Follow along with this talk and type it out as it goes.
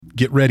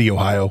Get ready,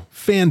 Ohio.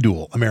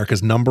 FanDuel,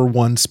 America's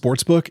 #1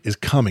 sportsbook, is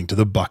coming to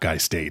the Buckeye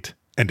State.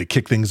 And to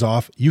kick things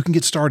off, you can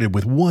get started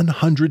with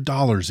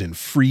 $100 in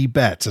free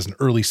bets as an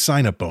early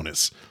sign-up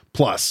bonus.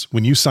 Plus,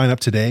 when you sign up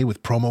today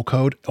with promo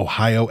code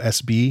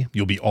OhioSB,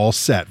 you'll be all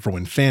set for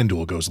when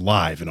FanDuel goes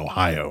live in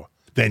Ohio.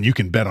 Then you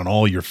can bet on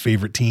all your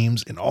favorite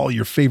teams and all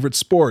your favorite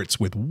sports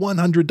with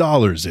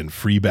 $100 in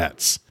free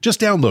bets.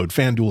 Just download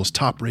FanDuel's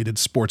top-rated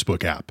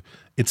sportsbook app.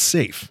 It's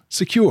safe,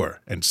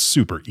 secure, and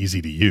super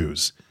easy to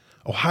use.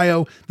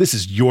 Ohio, this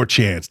is your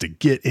chance to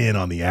get in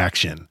on the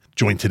action.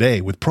 Join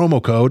today with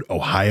promo code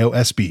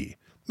OhioSB.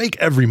 Make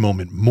every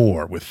moment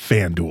more with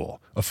FanDuel,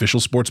 official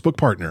sportsbook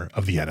partner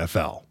of the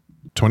NFL.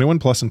 21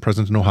 plus and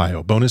present in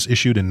Ohio. Bonus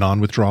issued in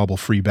non-withdrawable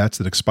free bets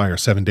that expire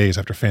 7 days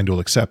after FanDuel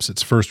accepts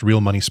its first real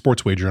money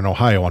sports wager in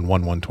Ohio on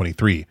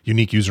 1/1/23.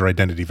 Unique user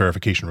identity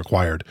verification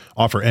required.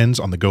 Offer ends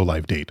on the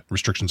go-live date.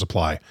 Restrictions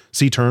apply.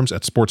 See terms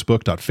at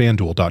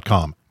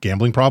sportsbook.fanduel.com.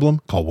 Gambling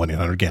problem? Call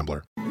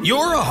 1-800-GAMBLER.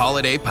 You're a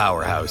holiday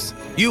powerhouse.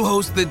 You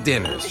host the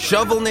dinners,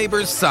 shovel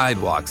neighbors'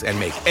 sidewalks, and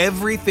make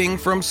everything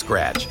from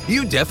scratch.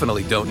 You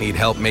definitely don't need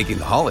help making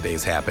the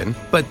holidays happen.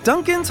 But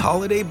Dunkin's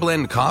Holiday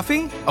Blend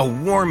Coffee? A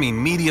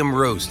warming medium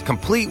roast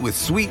complete with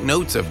sweet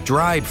notes of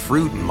dried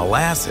fruit and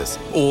molasses.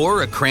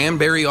 Or a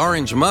cranberry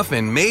orange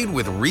muffin made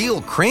with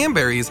real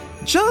cranberries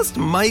just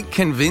might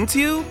convince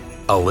you?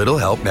 A little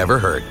help never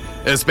hurt.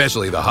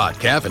 Especially the hot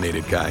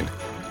caffeinated kind.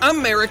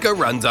 America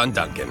runs on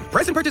Dunkin'.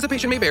 Price and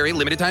participation may vary.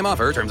 Limited time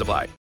offer. Terms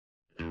apply.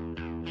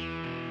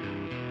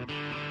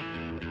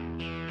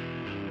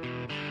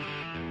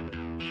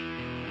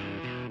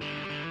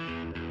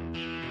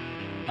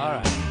 All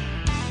right.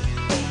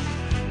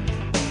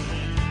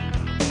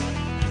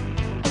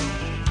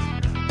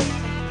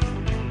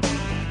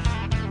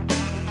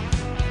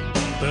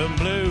 Boom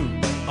blue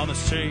on the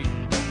street,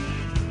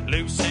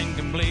 loose and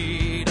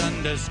complete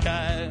under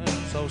sky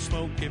so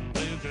smoky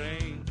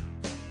blue-green.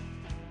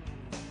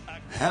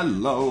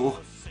 Hello,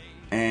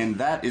 and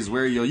that is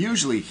where you'll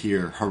usually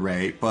hear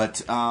hooray,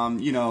 but,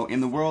 in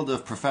the world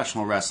of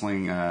professional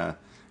wrestling,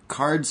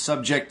 cards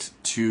subject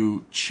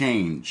to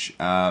change.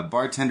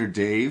 Bartender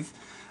Dave,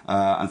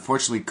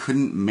 unfortunately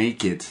couldn't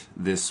make it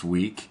this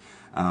week.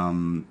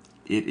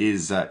 It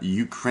is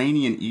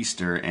Ukrainian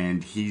Easter,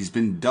 and he's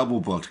been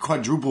double booked,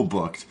 quadruple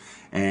booked,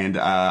 and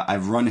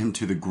I've run him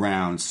to the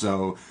ground,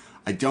 so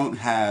I don't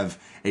have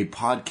a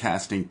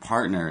podcasting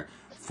partner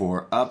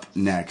for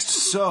upNXT.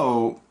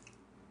 So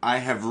I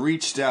have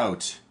reached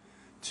out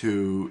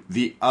to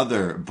the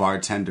other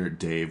Bartender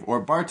Dave,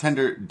 or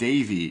Bartender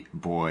Davey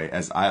Boy,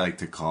 as I like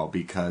to call,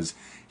 because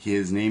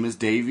his name is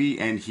Davey,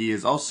 and he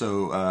is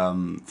also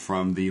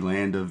from the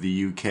land of the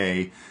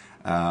UK,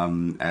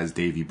 as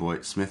Davey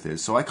Boy Smith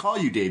is. So I call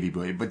you Davey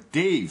Boy, but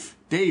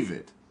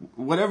David,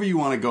 whatever you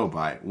want to go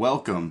by,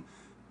 welcome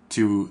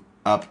to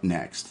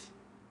upNXT.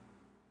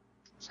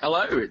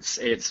 Hello,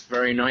 it's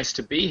very nice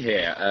to be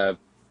here. A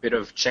bit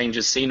of change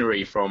of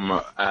scenery from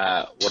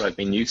what I've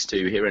been used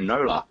to here in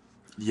NOLA.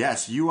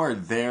 Yes, you are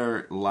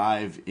there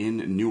live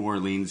in New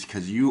Orleans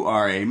because you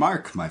are a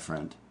mark, my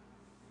friend.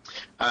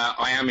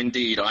 I am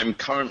indeed. I'm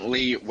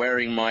currently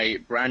wearing my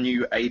brand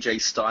new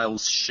AJ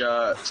Styles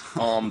shirt,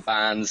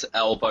 armbands,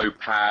 elbow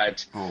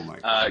pad,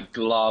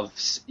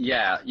 gloves.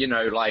 Yeah,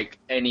 like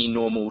any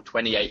normal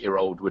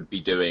 28-year-old would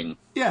be doing.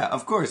 Yeah,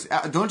 of course.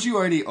 Don't you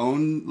already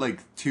own,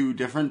 2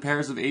 different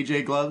pairs of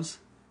AJ gloves?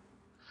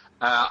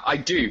 I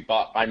do,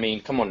 but,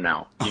 come on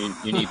now.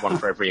 You need one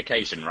for every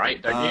occasion,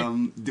 right?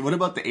 Don't you? What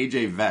about the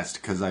AJ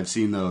vest? Because I've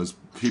seen those,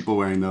 people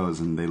wearing those,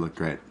 and they look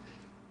great.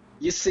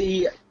 You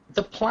see,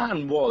 the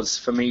plan was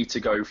for me to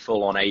go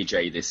full on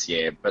AJ this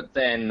year, but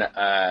then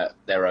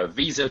there are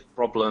visa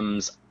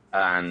problems,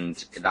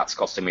 and that's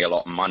costing me a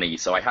lot of money,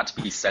 so I had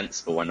to be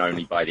sensible and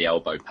only buy the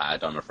elbow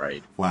pad, I'm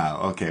afraid. Wow,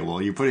 okay,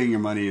 well, you're putting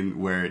your money in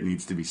where it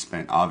needs to be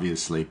spent,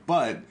 obviously,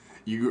 but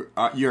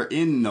you're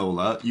in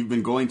NOLA. You've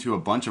been going to a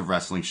bunch of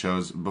wrestling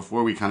shows.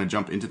 Before we kind of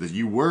jump into this,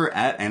 you were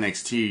at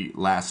NXT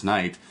last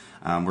night.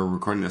 We're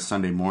recording this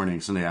Sunday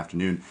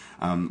afternoon.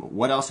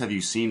 What else have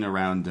you seen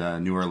around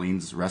New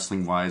Orleans,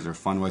 wrestling-wise or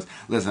fun-wise?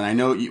 Listen, I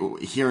know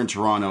here in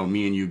Toronto,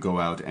 me and you go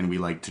out and we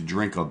like to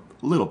drink a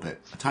little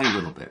bit, a tiny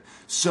little bit.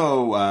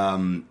 So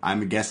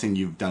I'm guessing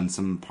you've done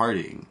some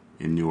partying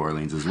in New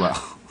Orleans as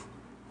well.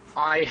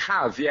 I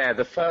have, yeah.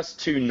 The first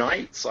 2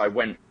 nights I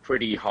went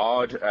pretty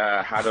hard.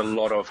 Had a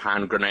lot of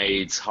hand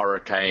grenades,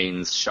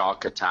 hurricanes,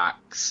 shark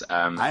attacks.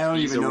 I don't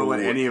even know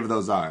what any of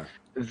those are.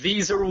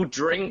 These are all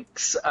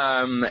drinks,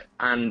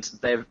 and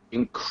they're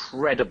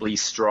incredibly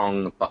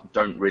strong, but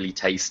don't really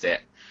taste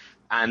it.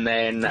 And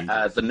then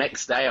the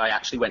next day I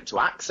actually went to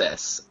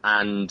Access,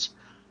 and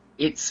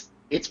it's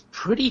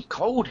pretty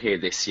cold here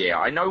this year.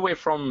 I know we're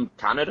from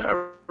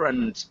Canada,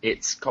 and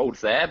it's cold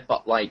there,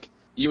 but,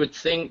 you would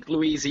think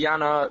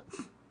Louisiana,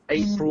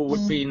 April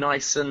would be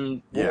nice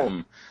and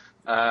warm.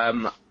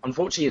 Yeah.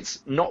 Unfortunately, it's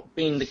not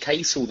been the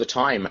case all the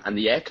time, and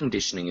the air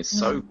conditioning is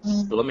so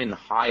blooming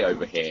high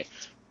over here.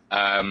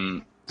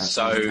 That's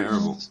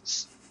terrible.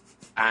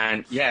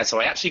 And, so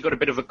I actually got a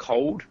bit of a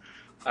cold.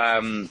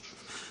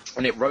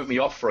 and it wrote me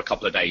off for a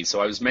couple of days.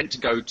 So I was meant to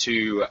go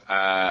to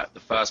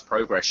the first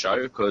Progress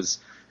show because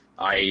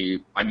I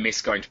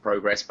miss going to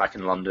Progress back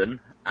in London,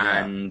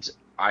 and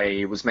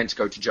I was meant to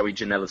go to Joey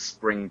Janela's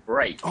spring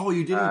break. Oh,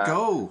 you didn't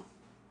go?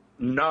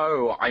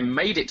 No, I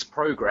made it to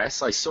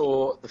Progress. I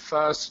saw the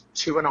first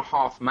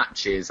 2.5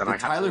 matches, and I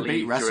had Tyler to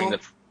leave Bate during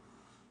wrestle?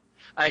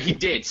 He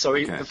did. So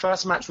the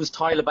first match was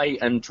Tyler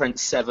Bate and Trent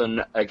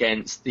Seven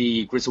against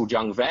the Grizzled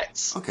Young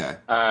Vets. Okay.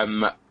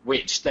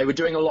 Which they were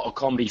doing a lot of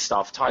comedy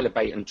stuff. Tyler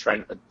Bate and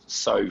Trent are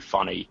so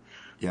funny.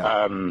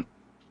 Yeah.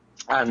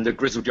 And the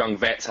Grizzled Young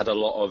Vets had a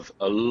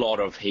lot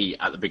of heat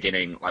at the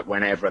beginning. Like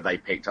whenever they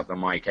picked up the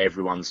mic,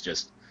 everyone's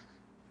just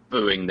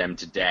booing them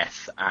to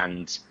death.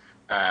 And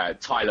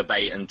Tyler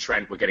Bate and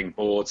Trent were getting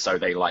bored, so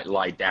they like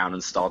lied down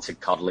and started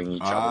cuddling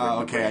each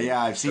other. Okay,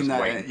 yeah, I've seen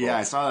that. Yeah,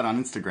 I saw that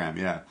on Instagram.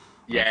 Yeah.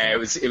 Yeah, it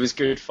was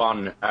good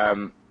fun.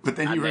 But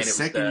then you were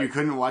sick and you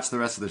couldn't watch the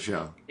rest of the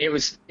show. It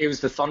was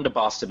the Thunder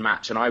Bastard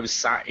match, and I was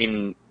sat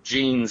in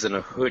jeans and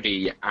a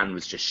hoodie and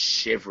was just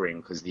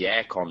shivering because the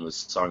aircon was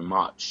so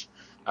much.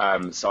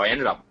 So I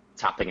ended up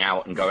tapping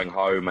out and going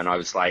home, and I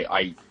was like,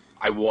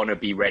 I want to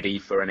be ready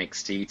for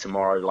NXT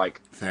tomorrow. Like,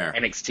 fair.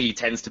 NXT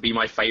tends to be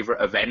my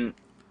favorite event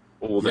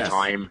all the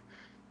time.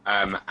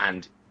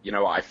 And you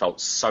know what? I felt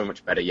so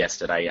much better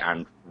yesterday,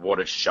 and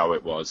what a show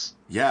it was.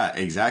 Yeah,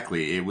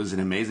 exactly. It was an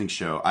amazing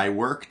show. I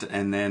worked,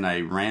 and then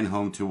I ran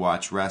home to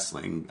watch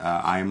wrestling.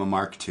 I am a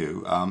Mark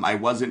II. I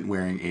wasn't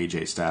wearing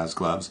AJ Styles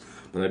gloves,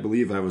 but I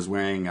believe I was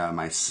wearing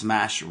my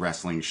Smash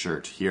wrestling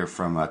shirt here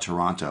from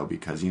Toronto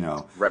because, you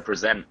know...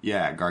 Represent.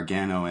 Yeah,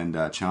 Gargano and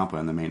Ciampa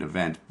in the main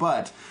event.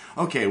 But,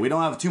 okay, we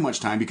don't have too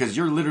much time because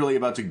you're literally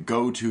about to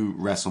go to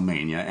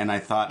WrestleMania, and I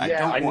thought...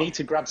 I need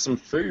to grab some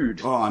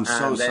food. Oh, I'm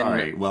so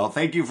sorry. Well,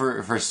 thank you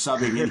for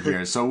subbing in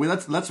here. So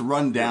let's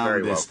run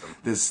down this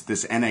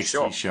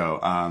NXT show.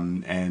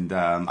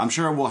 I'm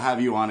sure we'll have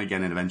you on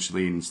again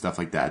eventually and stuff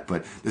like that.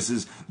 But this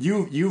is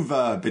you've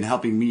been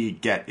helping me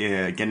get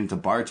into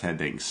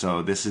bartending.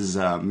 So this is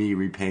me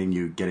repaying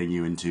you, getting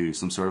you into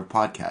some sort of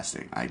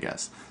podcasting, I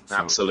guess. So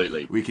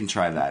absolutely, we can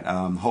try that.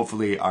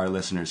 Hopefully, our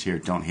listeners here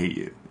don't hate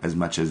you as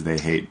much as they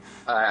hate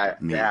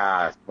me.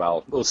 Yeah,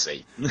 well, we'll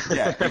see.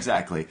 Yeah,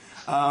 exactly.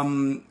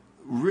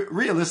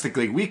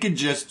 Realistically, we could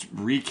just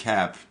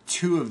recap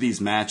 2 of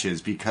these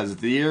matches because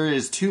there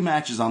is 2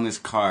 matches on this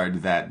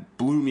card that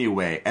blew me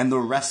away, and the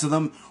rest of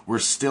them were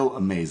still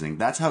amazing.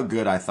 That's how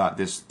good I thought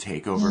this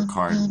TakeOver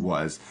card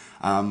was.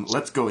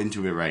 Let's go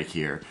into it right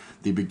here.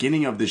 The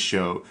beginning of the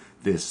show,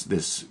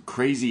 this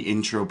crazy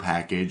intro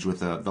package with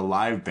the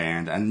live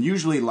band, and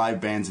usually live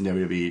bands in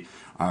WWE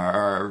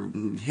are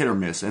hit or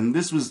miss, and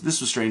this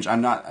was strange.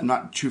 I'm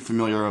not too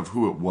familiar of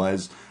who it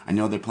was. I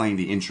know they're playing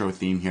the intro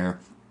theme here.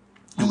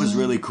 It was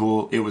really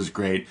cool. It was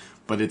great.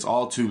 But it's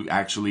all to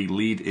actually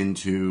lead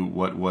into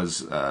what was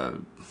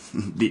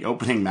the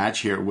opening match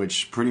here,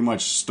 which pretty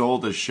much stole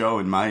the show,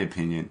 in my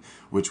opinion,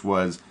 which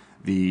was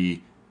the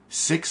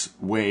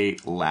 6-way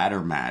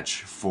ladder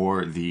match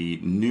for the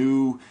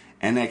new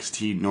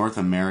NXT North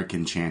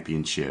American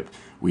Championship.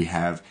 We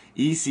have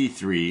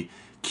EC3,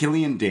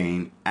 Killian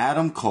Dane,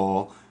 Adam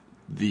Cole,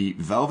 the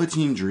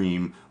Velveteen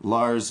Dream,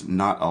 Lars,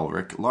 not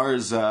Ulrich,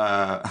 Lars,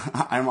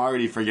 I'm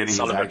already forgetting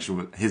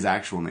his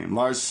actual name,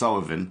 Lars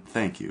Sullivan,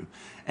 thank you,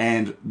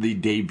 and the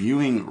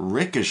debuting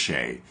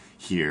Ricochet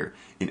here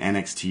in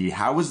NXT.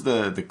 How was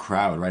the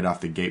crowd right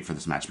off the gate for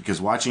this match? Because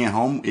watching at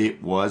home,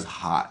 it was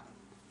hot.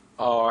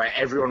 Oh,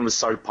 everyone was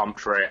so pumped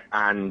for it,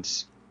 and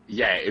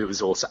yeah, it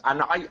was awesome.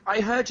 And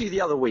I heard you the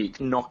other week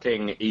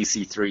knocking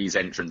EC3's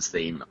entrance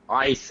theme.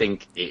 I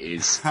think it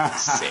is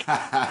sick.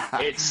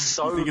 It's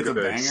so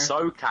good,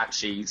 so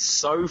catchy,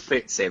 so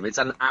fits him. It's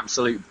an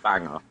absolute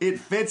banger. It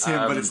fits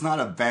him, but it's not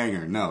a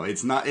banger. No,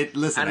 it's not.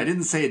 Listen, I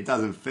didn't say it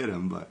doesn't fit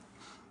him, but...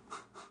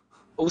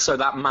 Also,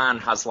 that man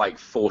has like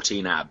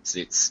 14 abs.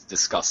 It's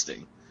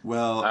disgusting.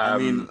 Well, I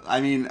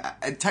mean,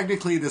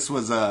 technically this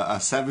was a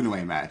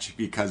 7-way match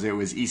because it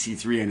was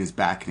EC3 and his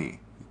back knee.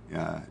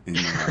 In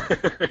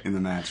the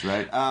match,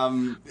 right?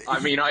 I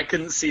mean, I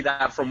couldn't see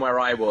that from where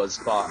I was,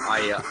 but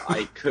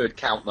I could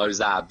count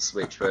those abs,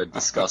 which were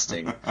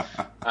disgusting.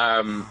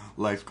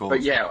 Life goals.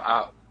 But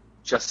yeah,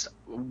 just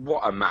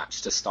what a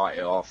match to start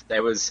it off.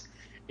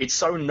 It's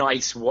so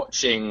nice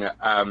watching.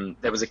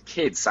 There was a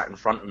kid sat in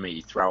front of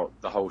me throughout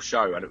the whole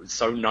show, and it was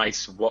so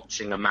nice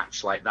watching a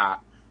match like that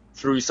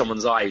through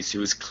someone's eyes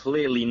who has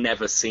clearly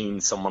never seen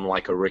someone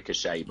like a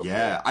Ricochet before.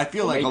 Yeah, I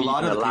feel like a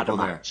lot of the people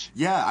there.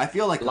 Yeah, I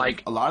feel like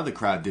a lot of the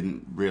crowd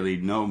didn't really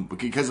know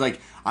because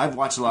like I've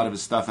watched a lot of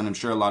his stuff and I'm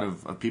sure a lot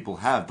of people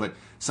have, but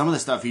some of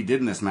the stuff he did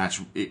in this match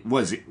it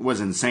was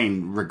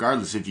insane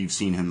regardless if you've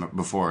seen him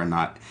before or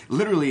not.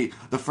 Literally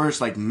the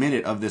first like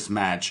minute of this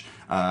match,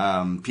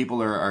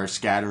 people are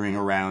scattering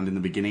around in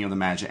the beginning of the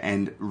match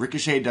and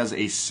Ricochet does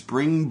a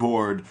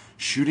springboard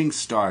shooting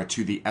star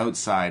to the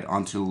outside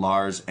onto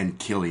Lars and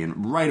Killian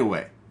right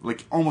away.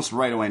 Like almost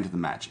right away into the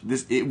match.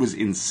 It was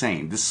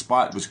insane. This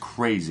spot was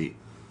crazy.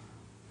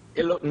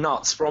 It looked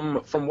nuts.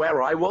 From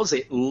where I was,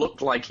 it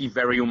looked like he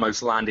very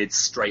almost landed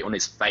straight on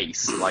his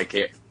face. Like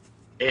it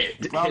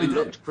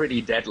looked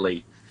pretty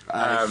deadly.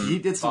 He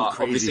did some but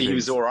crazy obviously things. he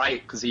was all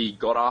right because he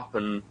got up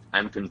and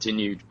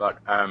continued. But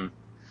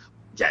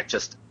yeah,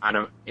 just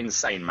an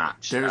insane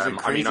match. There's a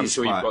crazy I'm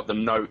sure spot. you've got the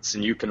notes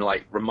and you can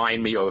like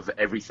remind me of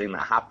everything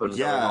that happened.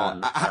 Yeah,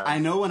 going on. I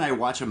know when I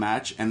watch a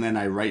match and then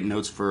I write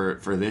notes for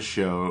this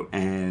show,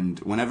 and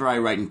whenever I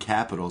write in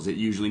capitals, it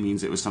usually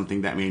means it was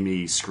something that made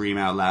me scream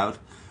out loud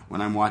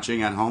when I'm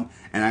watching at home.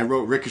 And I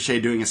wrote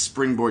Ricochet doing a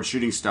springboard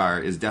shooting star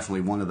is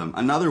definitely one of them.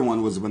 Another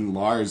one was when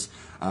Lars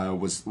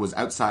was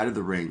outside of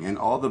the ring and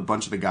all the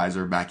bunch of the guys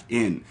are back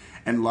in,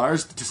 and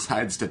Lars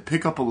decides to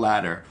pick up a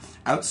ladder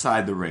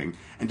outside the ring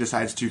and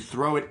decides to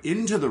throw it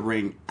into the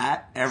ring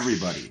at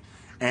everybody.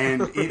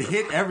 And it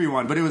hit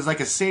everyone, but it was like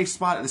a safe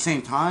spot at the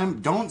same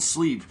time. Don't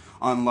sleep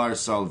on Lars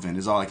Sullivan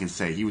is all I can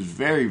say. He was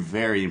very,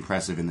 very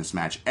impressive in this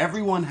match.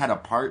 Everyone had a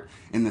part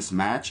in this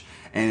match,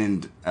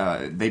 and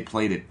they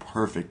played it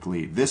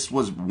perfectly. This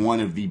was one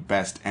of the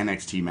best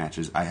NXT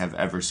matches I have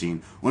ever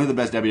seen. One of the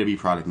best WWE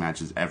product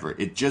matches ever.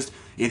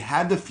 It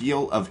had the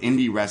feel of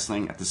indie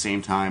wrestling at the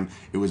same time.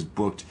 It was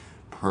booked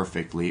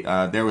perfectly.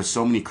 There was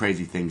so many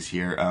crazy things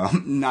here.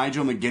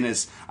 Nigel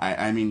McGuinness,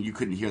 I mean, you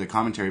couldn't hear the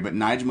commentary, but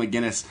Nigel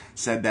McGuinness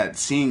said that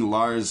seeing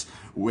Lars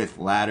with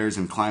ladders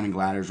and climbing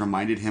ladders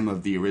reminded him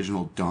of the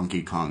original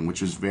Donkey Kong,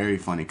 which was very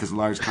funny, because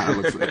Lars kind of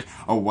looks like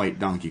a white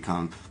Donkey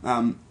Kong.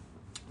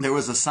 There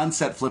was a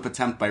sunset flip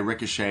attempt by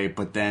Ricochet,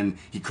 but then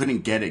he couldn't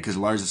get it because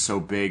Lars is so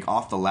big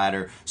off the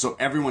ladder. So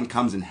everyone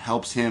comes and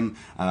helps him.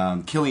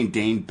 Killian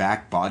Dane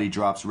back body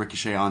drops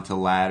Ricochet onto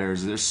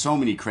ladders. There's so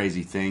many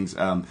crazy things.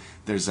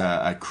 There's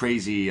a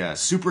crazy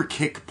super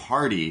kick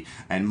party,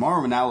 and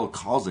Mauro Ranallo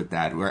calls it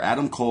that, where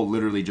Adam Cole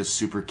literally just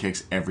super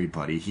kicks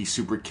everybody. He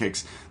super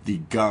kicks the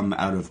gum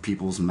out of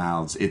people's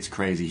mouths. It's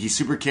crazy. He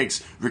super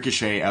kicks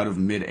Ricochet out of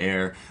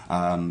midair.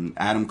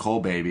 Adam Cole,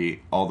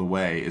 baby, all the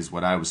way is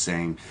what I was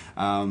saying.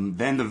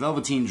 Then the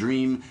Velveteen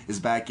Dream is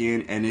back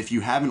in, and if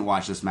you haven't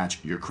watched this match,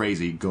 you're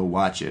crazy. Go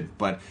watch it.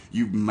 But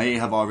you may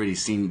have already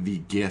seen the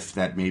GIF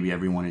that maybe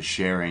everyone is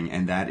sharing,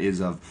 and that is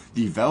of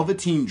the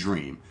Velveteen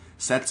Dream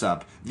sets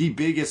up the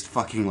biggest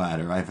fucking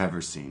ladder I've ever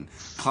seen,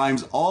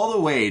 climbs all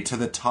the way to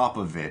the top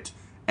of it,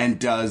 and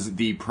does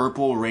the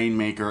purple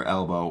Rainmaker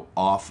elbow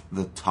off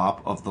the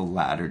top of the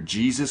ladder.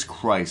 Jesus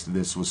Christ,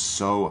 this was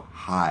so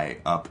high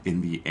up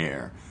in the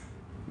air.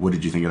 What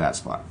did you think of that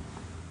spot?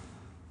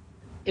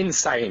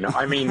 Insane.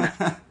 I mean,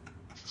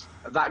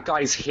 that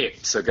guy's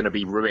hips are going to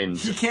be ruined.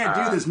 He can't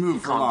do this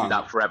move for long. He can't do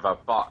that forever,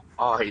 but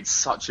it's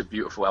such a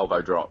beautiful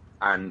elbow drop.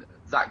 And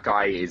that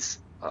guy is...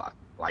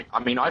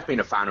 I've been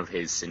a fan of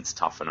his since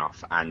Tough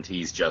Enough, and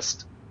he's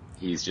just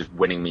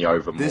winning me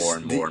over more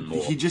and more and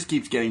more. He just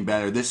keeps getting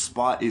better. This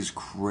spot is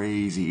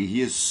crazy.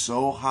 He is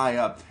so high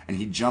up, and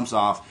he jumps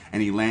off,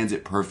 and he lands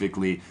it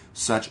perfectly.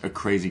 Such a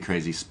crazy,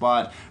 crazy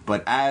spot.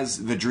 But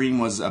as the Dream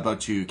was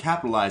about to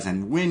capitalize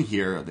and win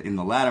here in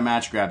the ladder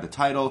match, grab the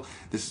title,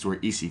 this is where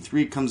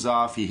EC3 comes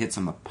off. He hits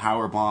him a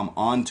powerbomb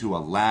onto a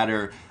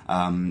ladder.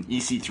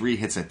 EC3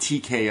 hits a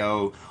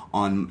TKO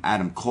on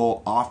Adam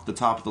Cole off the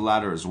top of the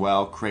ladder as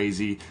well.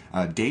 Crazy.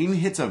 Dane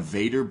hits a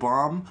Vader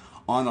bomb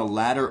on a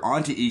ladder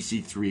onto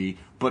EC3,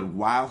 but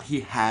while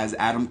he has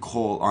Adam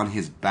Cole on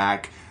his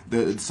back,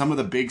 some of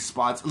the big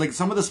spots, like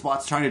some of the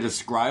spots trying to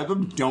describe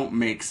them don't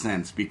make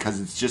sense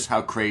because it's just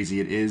how crazy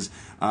it is.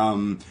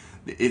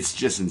 It's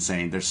just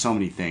insane. There's so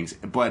many things.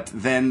 But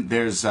then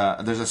there's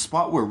a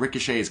spot where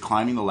Ricochet is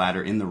climbing the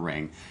ladder in the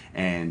ring,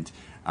 and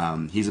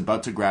he's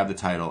about to grab the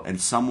title, and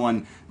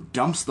someone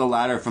dumps the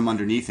ladder from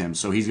underneath him,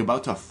 so he's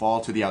about to fall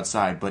to the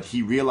outside, but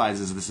he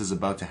realizes this is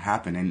about to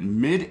happen,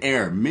 and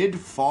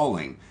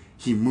mid-falling,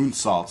 he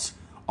moonsaults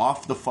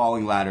off the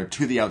falling ladder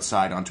to the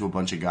outside onto a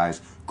bunch of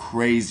guys.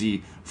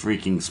 Crazy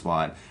freaking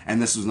spot.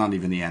 And this was not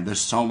even the end.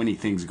 There's so many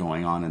things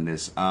going on in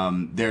this.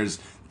 There's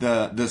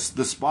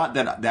the spot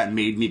that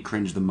made me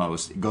cringe the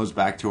most. It goes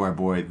back to our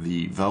boy,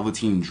 the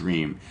Velveteen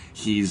Dream.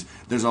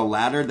 There's a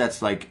ladder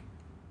that's like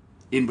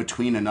in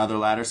between another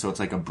ladder, so it's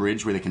like a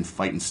bridge where they can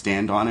fight and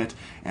stand on it.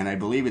 And I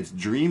believe it's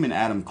Dream and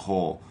Adam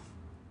Cole.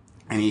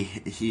 And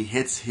he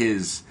hits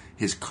his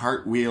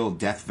cartwheel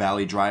Death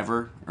Valley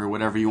driver, or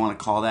whatever you want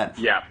to call that,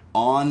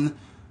 on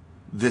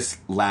this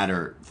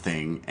ladder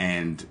thing,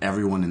 and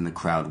everyone in the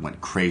crowd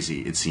went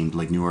crazy. It seemed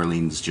like New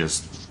Orleans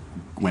just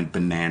went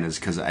bananas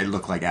because it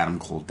looked like Adam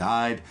Cole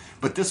died.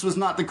 But this was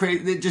not the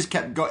crazy. It just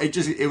kept going.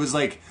 It was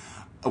like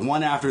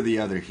one after the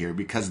other here,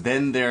 because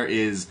then there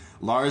is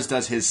Lars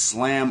does his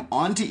slam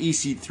onto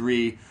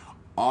EC3,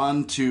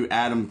 onto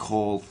Adam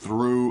Cole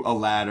through a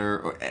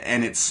ladder,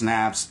 and it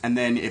snaps. And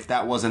then if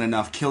that wasn't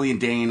enough, Killian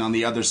Dane on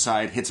the other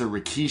side hits a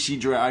Rikishi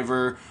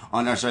driver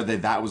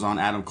that was on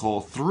Adam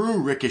Cole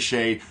through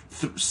Ricochet,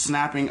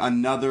 snapping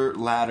another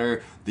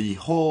ladder. The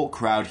whole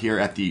crowd here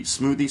at the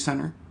Smoothie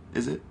Center,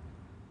 is it?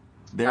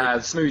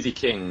 Smoothie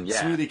King,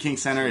 yeah. Smoothie King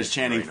Center is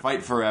chanting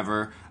 "Fight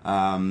Forever."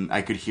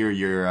 I could hear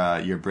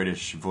your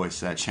British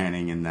voice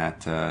chanting in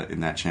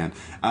that chant.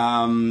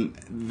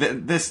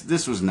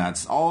 This was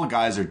nuts. All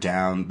guys are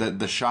down.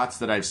 The shots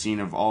that I've seen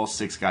of all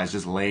 6 guys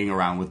just laying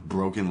around with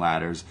broken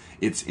ladders,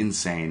 it's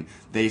insane.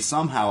 They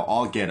somehow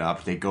all get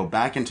up. They go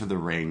back into the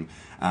ring.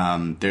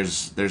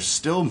 There's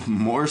still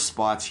more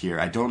spots here.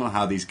 I don't know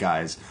how these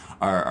guys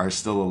are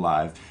still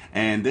alive.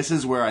 And this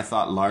is where I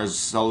thought Lars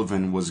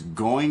Sullivan was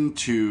going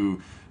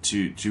to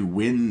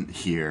win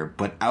here,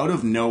 but out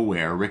of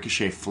nowhere,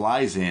 Ricochet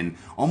flies in,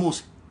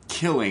 almost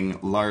killing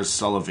Lars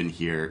Sullivan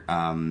here.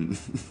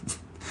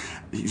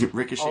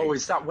 Ricochet. Oh,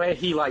 is that where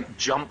he like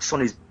jumps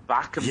on his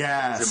back and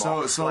pulls him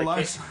off? So like,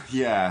 Lars,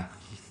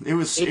 it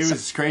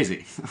was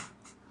crazy.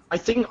 I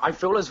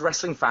feel as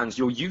wrestling fans,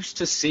 you're used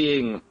to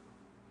seeing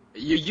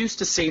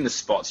the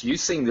spots, you're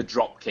seeing the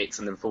drop kicks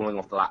and then falling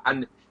off the ladder,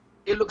 and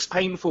it looks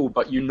painful,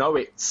 but you know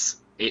it's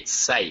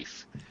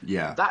safe.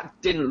 Yeah. That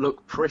didn't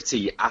look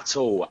pretty at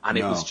all, and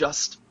it was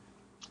just...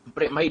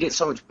 But it made it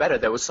so much better.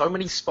 There were so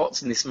many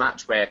spots in this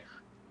match where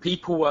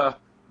people were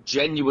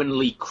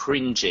genuinely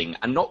cringing,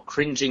 and not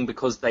cringing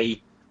because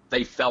they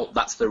felt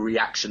that's the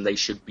reaction they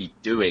should be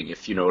doing,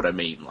 if you know what I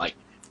mean. Like,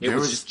 it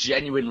was just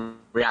genuine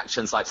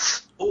reactions like,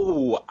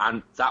 oh,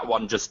 and that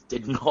one just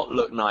did not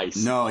look nice.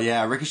 No,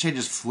 yeah, Ricochet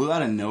just flew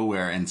out of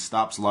nowhere and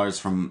stops Lars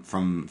from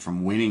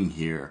winning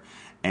here.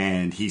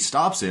 And he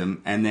stops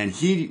him, and then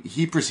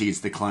he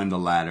proceeds to climb the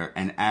ladder,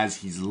 and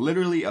as he's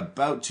literally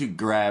about to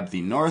grab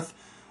the North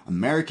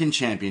American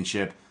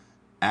Championship,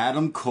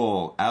 Adam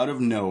Cole, out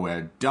of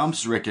nowhere,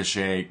 dumps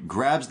Ricochet,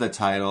 grabs the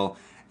title,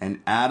 and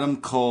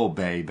Adam Cole,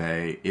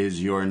 baby,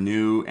 is your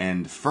new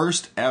and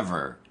first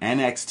ever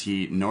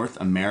NXT North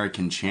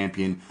American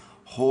Champion.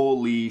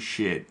 Holy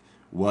shit.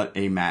 What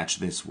a match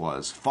this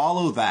was.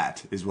 Follow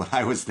that is what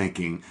I was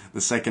thinking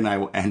the second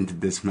I ended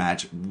this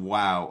match.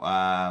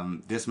 Wow.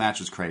 This match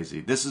was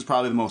crazy. This is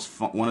probably the most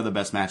one of the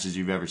best matches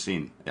you've ever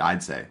seen,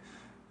 I'd say.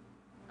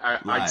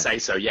 I'd say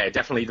so. Yeah,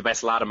 definitely the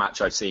best ladder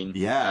match I've seen.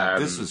 Yeah,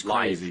 this was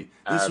crazy.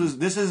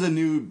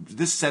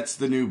 This sets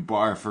the new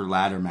bar for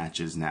ladder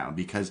matches now,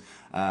 because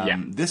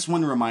this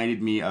one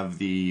reminded me of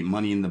the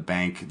Money in the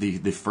Bank,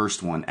 the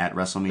first one at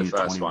WrestleMania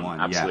 21. One,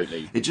 absolutely.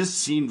 Yeah. It just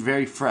seemed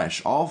very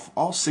fresh.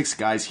 All 6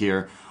 guys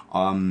here,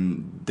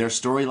 their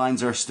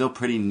storylines are still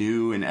pretty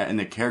new, and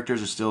the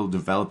characters are still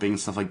developing and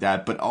stuff like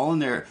that, but all in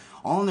their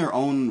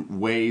own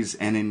ways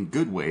and in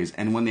good ways.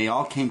 And when they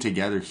all came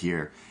together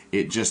here,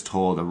 it just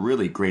told a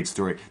really great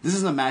story. This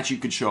is a match you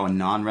could show a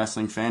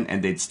non-wrestling fan,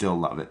 and they'd still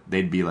love it.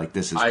 They'd be like,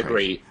 this is I crazy.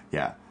 agree.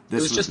 Yeah. It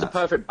was just nuts. The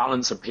perfect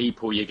balance of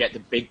people. You get the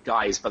big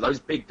guys, but those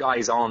big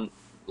guys aren't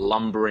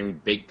lumbering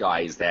big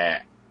guys.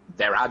 They're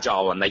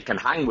agile, and they can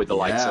hang with the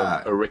likes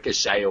of a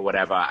Ricochet or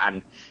whatever,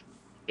 and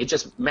it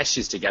just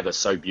meshes together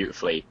so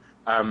beautifully.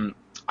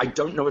 I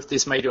don't know if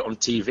this made it on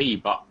TV,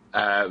 but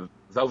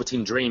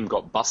Velveteen Dream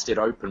got busted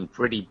open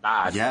pretty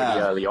bad pretty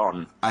early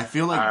on. I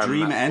feel like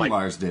Dream and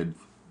Lars did.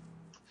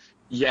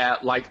 Yeah,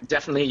 like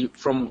definitely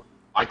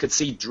I could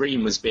see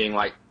Dream was being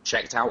like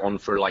checked out on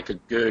for like a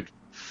good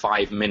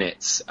 5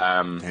 minutes.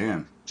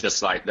 Damn.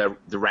 Just like the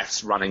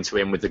refs running to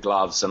him with the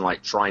gloves and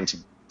like trying to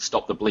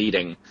stop the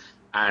bleeding,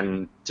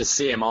 and to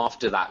see him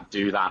after that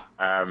do that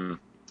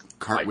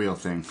cartwheel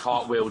thing,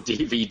 cartwheel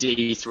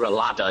DVD through a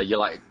ladder, you're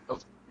like, oh,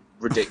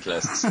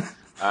 ridiculous.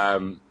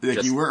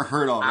 Like you weren't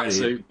hurt already.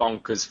 Absolute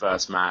bonkers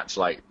first match.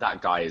 Like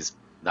that guy's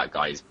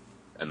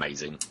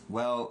amazing.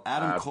 Well,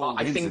 Adam Cole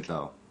wins it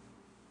though.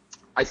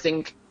 I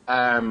think,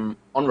 on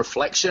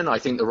reflection, I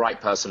think the right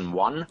person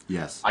won.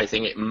 Yes. I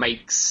think it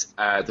makes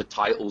the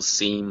titles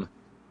seem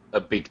a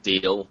big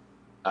deal.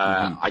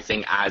 I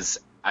think as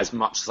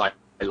much as I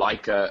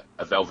like a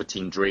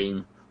Velveteen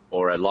Dream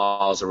or a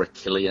Lars or a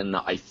Killian,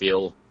 I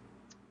feel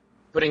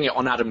putting it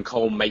on Adam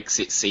Cole makes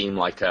it seem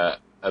like a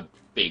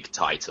big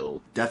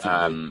title.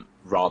 Definitely.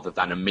 Rather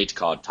than a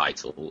mid-card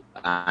title.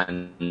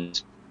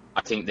 And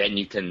I think then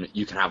you can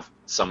have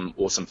some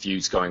awesome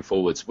feuds going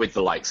forwards with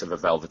the likes of a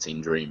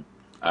Velveteen Dream.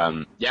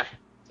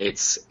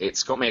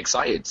 It's got me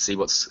excited to see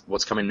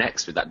what's coming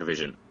next with that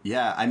division.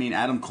 Yeah, I mean,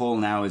 Adam Cole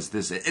now is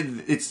this.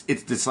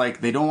 It's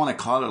like they don't want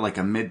to call it like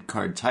a mid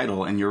card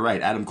title, and you're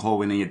right. Adam Cole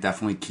winning it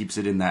definitely keeps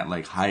it in that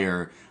like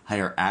higher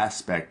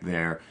aspect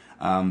there,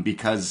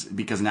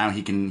 because now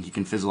he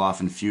can fizzle off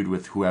and feud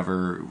with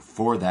whoever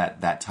for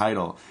that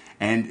title.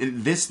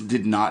 And this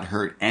did not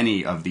hurt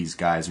any of these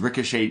guys.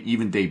 Ricochet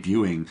even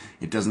debuting,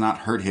 it does not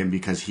hurt him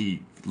because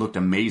he looked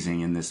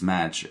amazing in this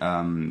match.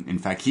 In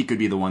fact, he could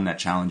be the one that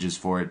challenges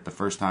for it the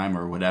first time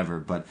or whatever,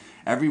 but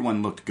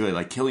everyone looked good.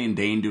 Like Killian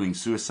Dane doing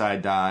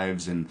suicide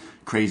dives and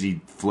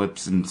crazy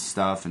flips and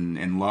stuff,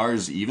 and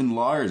Lars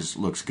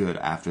looks good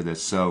after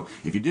this. So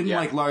if you didn't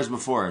like Lars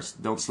before,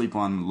 don't sleep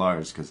on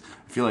Lars, because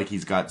I feel like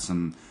he's got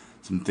some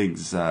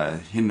things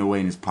hidden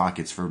away in his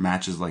pockets for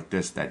matches like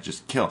this that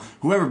just kill.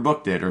 Whoever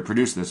booked it or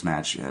produced this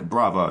match,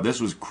 bravo. This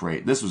was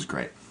great.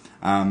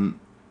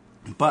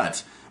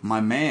 But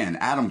my man,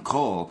 Adam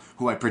Cole,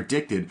 who I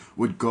predicted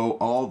would go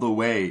all the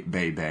way,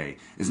 Bay,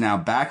 is now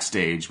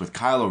backstage with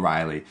Kyle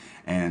O'Reilly,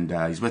 and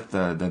he's with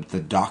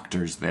the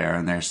doctors there,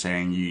 and they're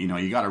saying,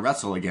 you got to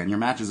wrestle again. Your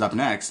match is up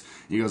next.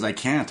 He goes, I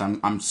can't.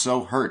 I'm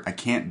so hurt. I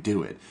can't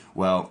do it.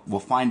 Well, we'll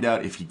find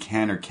out if he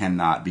can or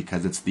cannot,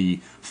 because it's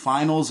the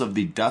finals of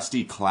the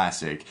Dusty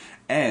Classic,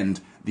 and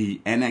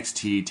the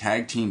NXT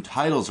tag team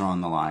titles are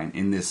on the line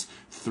in this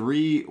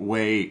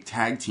 3-way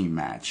tag team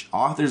match.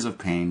 Authors of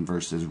Pain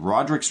versus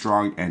Roderick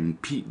Strong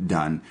and Pete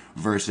Dunne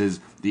versus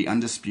the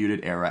Undisputed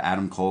Era,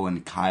 Adam Cole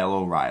and Kyle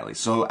O'Reilly.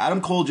 So Adam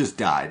Cole just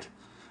died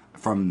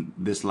from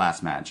this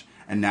last match,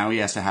 and now he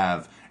has to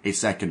have a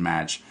second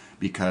match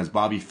because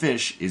Bobby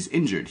Fish is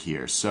injured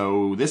here.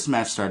 So this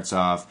match starts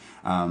off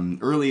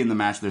early in the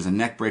match. There's a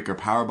neckbreaker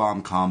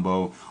powerbomb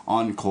combo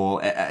on Cole.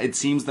 It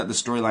seems that the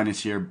storyline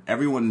is here.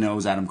 Everyone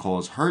knows Adam Cole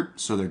is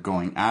hurt, so they're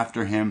going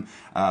after him.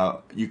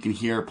 You can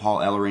hear Paul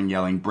Ellering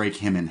yelling, "Break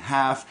him in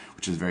half,"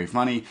 which is very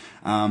funny.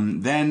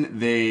 Then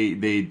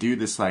they do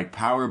this like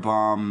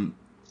powerbomb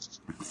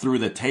through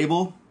the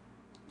table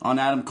on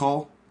Adam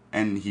Cole,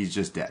 and he's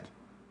just dead.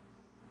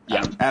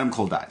 Yeah. Adam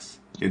Cole dies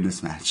in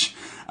this match.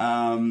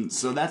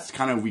 So that's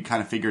we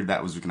kind of figured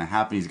that was going to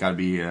happen. He's got to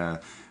be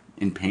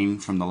in pain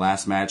from the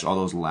last match, all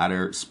those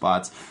ladder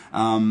spots.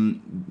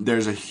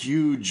 There's a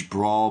huge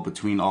brawl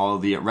between all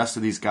of the rest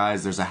of these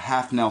guys. There's a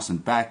half Nelson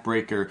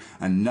backbreaker,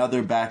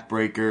 another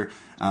backbreaker.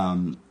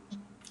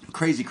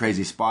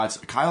 Crazy spots.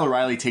 Kyle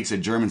O'Reilly takes a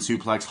German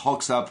suplex,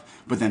 hulks up,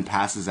 but then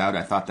passes out.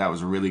 I thought that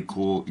was a really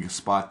cool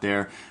spot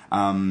there.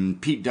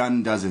 Pete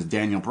Dunne does his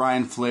Daniel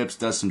Bryan flips,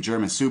 does some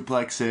German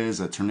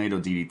suplexes, a tornado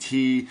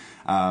DDT.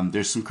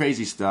 There's some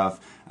crazy stuff.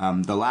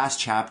 The last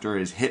chapter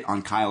is hit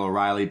on Kyle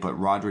O'Reilly, but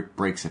Roderick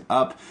breaks it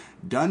up.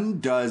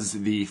 Dunne does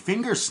the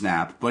finger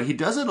snap, but he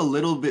does it a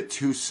little bit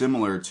too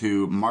similar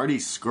to Marty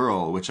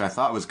Scurll, which I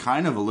thought was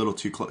kind of a little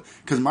too close.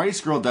 Because Marty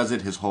Scurll does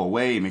it his whole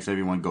way. He makes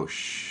everyone go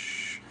shh.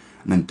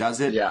 And then does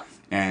it. Yeah.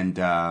 And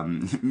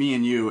me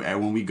and you,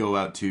 when we go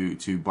out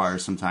to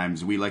bars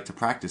sometimes, we like to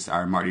practice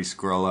our Marty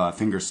Scurll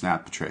finger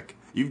snap trick.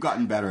 You've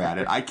gotten better at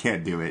it. I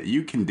can't do it.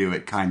 You can do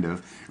it, kind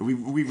of.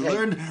 We've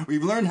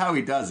learned how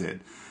he does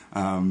it.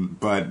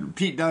 But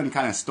Pete Dunne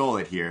kind of stole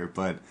it here.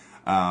 But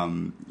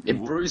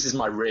it bruises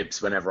my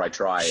ribs whenever I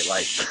try.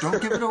 Like,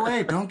 don't give it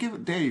away. Don't give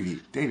it,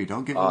 Davey.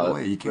 Don't give it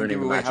away. You can't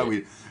give away how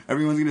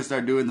everyone's gonna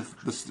start doing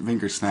the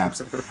finger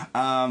snaps.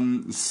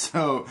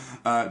 So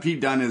Pete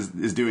Dunne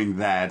is doing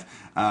that.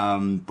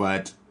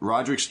 But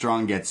Roderick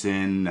Strong gets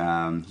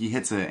in. He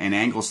hits an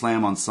angle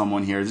slam on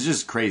someone here. It's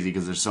just crazy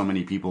because there's so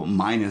many people,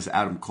 minus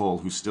Adam Cole,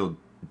 who's still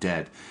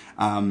dead.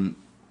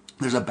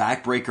 There's a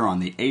backbreaker on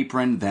the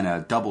apron, then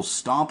a double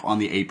stomp on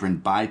the apron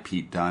by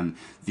Pete Dunne.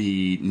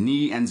 The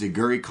knee and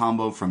Zaguri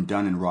combo from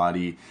Dunne and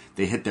Roddy.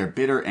 They hit their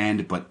bitter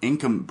end, but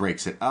Inkem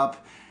breaks it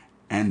up.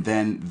 And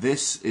then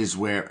this is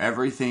where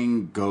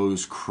everything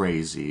goes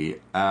crazy.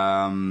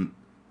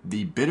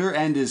 The bitter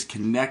end is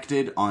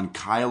connected on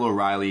Kyle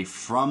O'Reilly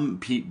from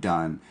Pete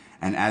Dunne.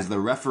 And as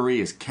the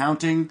referee is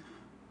counting,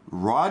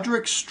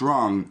 Roderick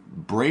Strong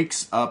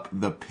breaks up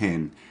the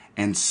pin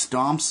and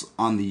stomps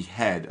on the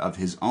head of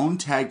his own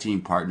tag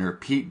team partner,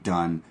 Pete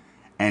Dunne,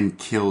 and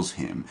kills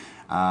him.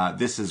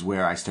 This is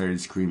where I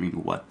started screaming,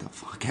 "What the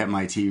fuck?" at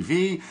my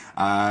TV.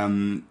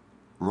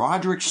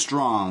 Roderick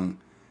Strong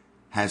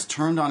has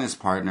turned on his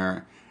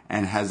partner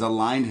and has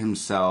aligned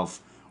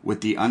himself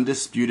with the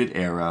Undisputed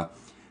Era.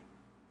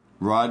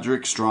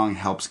 Roderick Strong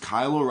helps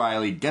Kyle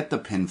O'Reilly get the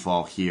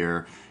pinfall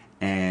here,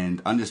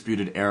 and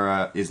Undisputed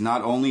Era is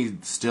not only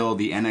still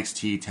the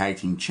NXT Tag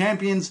Team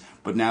Champions,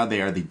 but now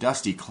they are the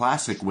Dusty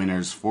Classic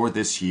winners for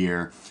this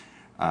year.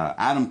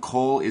 Adam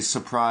Cole is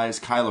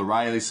surprised. Kyle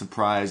O'Reilly is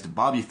surprised.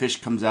 Bobby Fish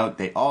comes out.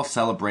 They all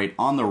celebrate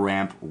on the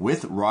ramp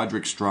with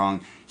Roderick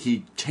Strong.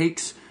 He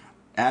takes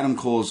Adam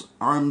Cole's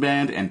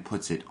armband and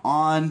puts it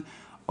on.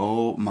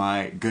 Oh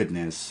my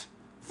goodness.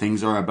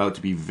 Things are about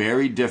to be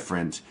very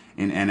different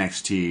in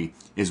NXT,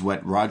 is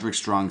what Roderick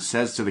Strong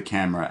says to the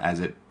camera as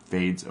it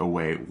fades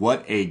away.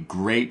 What a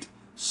great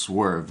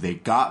swerve. They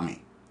got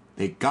me.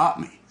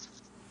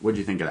 What do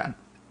you think of that?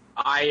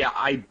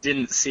 I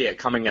didn't see it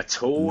coming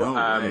at all. No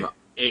way.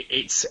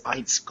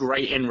 It's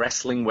great in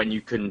wrestling when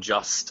you can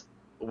just,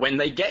 when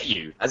they get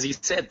you. As you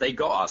said, they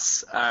got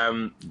us.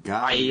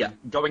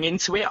 Going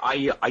into it,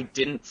 I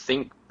didn't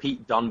think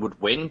Pete Dunne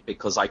would win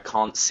because I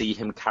can't see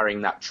him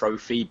carrying that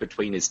trophy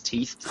between his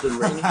teeth to the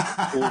ring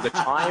all the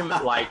time.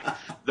 Like,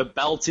 the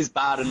belt is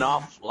bad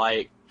enough.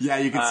 Like, yeah,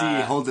 you can see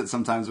he holds it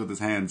sometimes with his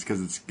hands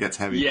because it gets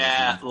heavy.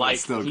 Yeah, like,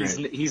 still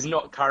he's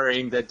not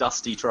carrying the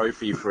dusty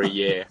trophy for a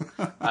year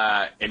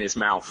in his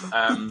mouth.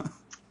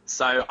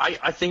 So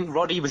I think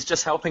Roddy was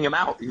just helping him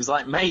out. He was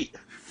like, mate,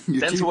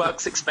 dental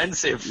work's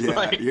expensive. Yeah,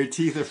 like, your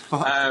teeth are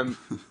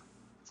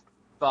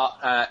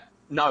fucked.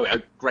 No,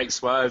 a great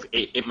swerve.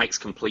 It makes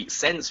complete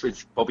sense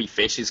with Bobby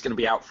Fish. He's going to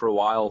be out for a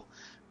while.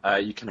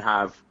 You can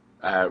have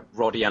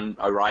Roddy and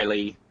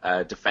O'Reilly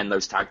defend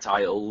those tag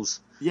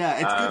titles. Yeah,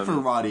 it's good for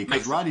Roddy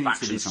because Roddy needs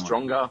to be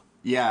stronger.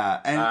 Yeah,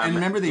 and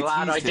remember they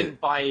glad teased I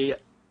didn't buy.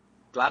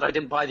 glad I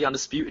didn't buy the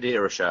Undisputed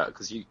Era shirt,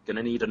 because you're going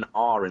to need an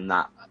R in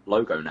that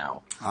logo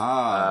now.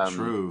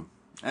 True.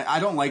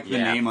 I don't like the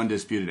name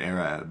Undisputed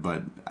Era,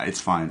 but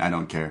it's fine. I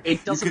don't care.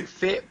 It doesn't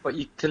fit, but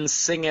you can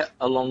sing it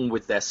along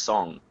with their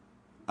song.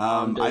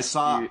 I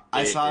saw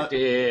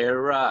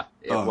Era.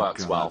 It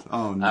works well.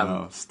 Oh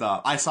no,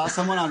 stop. I saw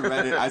someone on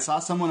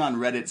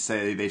Reddit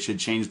say they should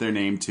change their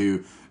name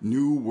to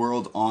New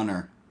World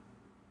Honor.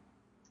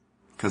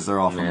 Because they're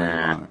all from Ring of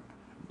Honor.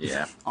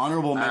 Yeah.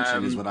 Honorable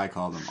mention is what I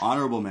call them.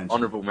 Honorable mention.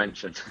 Honorable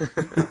mention.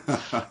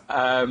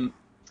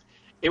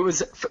 It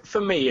was,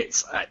 for me,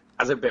 it's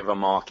as a bit of a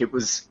mark,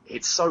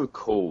 it's so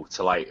cool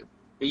to like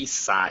be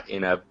sat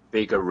in a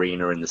big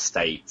arena in the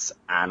States,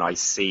 and I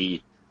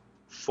see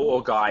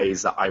 4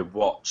 guys that I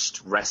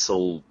watched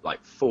wrestle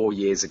like 4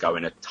 years ago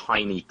in a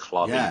tiny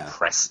club in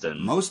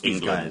Preston, most of these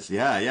England.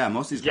 guys,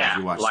 most of these guys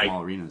we watch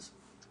small arenas.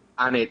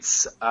 And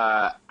it's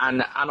and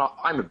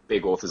I'm a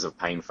big Authors of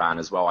Pain fan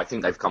as well. I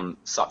think they've come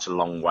such a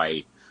long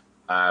way.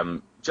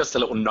 Just a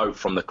little note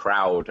from the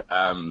crowd.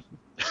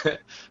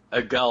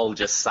 A girl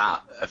just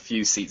sat a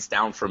few seats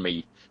down from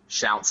me,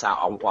 shouts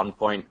out at one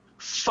point,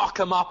 "Fuck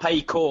 'em up,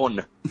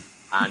 Acorn!"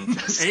 And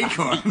just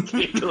Acorn,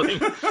 giggling,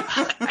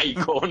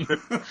 Acorn,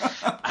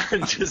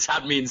 and just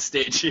had me in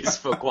stitches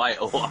for quite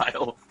a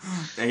while.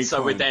 Acorn.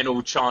 So we're then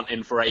all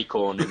chanting for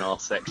Acorn in our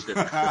section.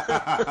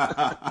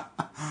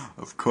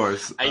 Of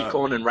course,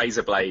 Acorn and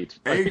Razorblade.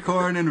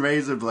 Acorn and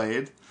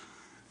Razorblade.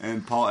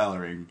 And Paul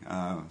Ellering.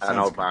 And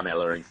old man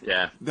Ellering,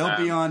 yeah. They'll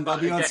be on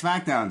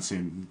SmackDown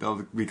soon.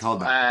 They'll be called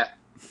back.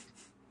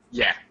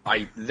 Yeah,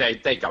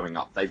 they're going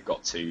up. They've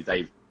got to.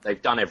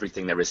 They've done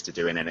everything there is to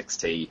do in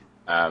NXT.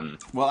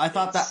 Well, I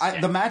thought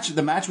that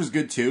the match was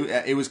good too.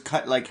 It was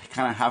cut like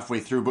kind of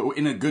halfway through, but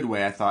in a good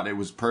way. I thought it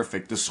was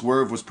perfect. The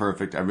swerve was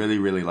perfect. I really,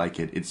 really like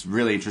it. It's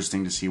really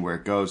interesting to see where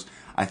it goes.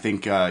 I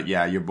think,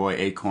 your boy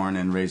Acorn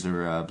and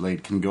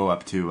Razorblade can go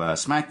up to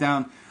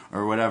SmackDown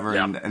or whatever,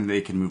 and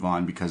they can move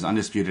on because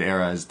Undisputed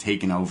Era has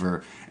taken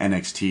over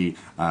NXT.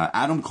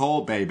 Adam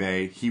Cole,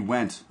 baby, he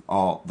went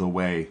all the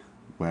way.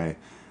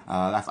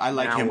 I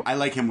like him. I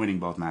like him winning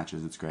both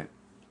matches. It's great.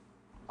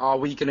 Are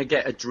we going to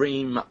get a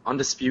dream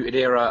Undisputed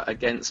Era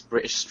against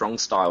British Strong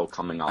Style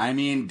coming up? I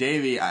mean,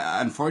 Davey,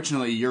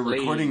 unfortunately, you're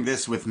recording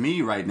this with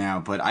me right now,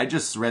 but I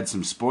just read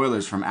some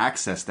spoilers from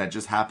Access that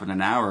just happened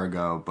an hour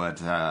ago, but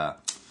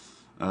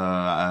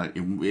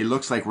it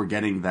looks like we're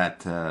getting that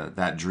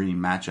dream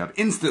matchup.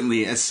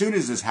 Instantly, as soon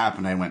as this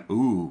happened, I went,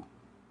 ooh,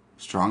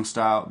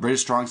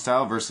 British Strong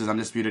Style versus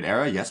Undisputed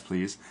Era? Yes,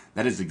 please.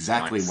 That is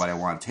exactly what I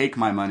want. Take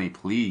my money,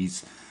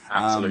 please.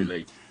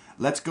 Absolutely.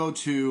 Let's go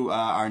to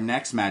our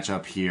next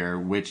matchup here,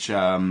 which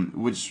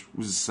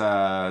was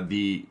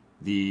the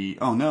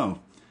oh no,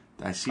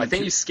 I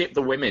think you skipped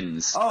the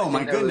women's. Oh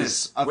my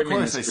goodness! Of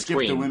course, I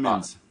skipped the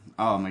women's.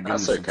 Oh my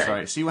goodness! That's okay. I'm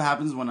sorry. See what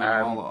happens when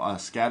I'm all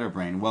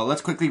scatterbrained. Well,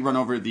 let's quickly run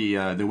over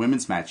the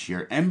women's match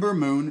here. Ember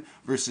Moon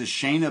versus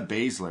Shayna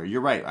Baszler.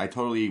 You're right. I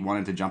totally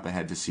wanted to jump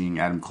ahead to seeing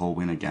Adam Cole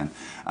win again.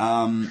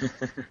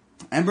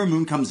 Ember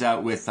Moon comes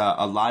out with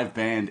a live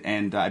band,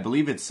 and I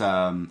believe it's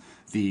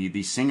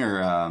the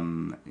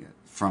singer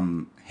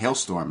from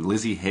Hailstorm,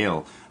 Lizzie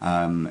Hale,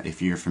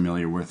 if you're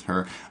familiar with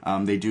her.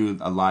 They do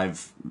a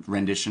live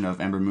rendition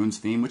of Ember Moon's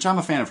theme, which I'm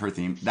a fan of her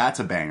theme. That's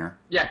a banger.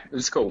 Yeah, it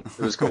was cool.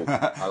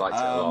 I liked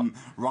it a lot.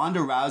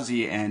 Ronda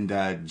Rousey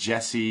and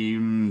Jessie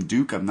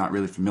Duke, I'm not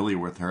really familiar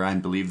with her. I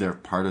believe they're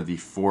part of the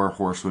 4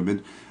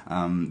 Horsewomen.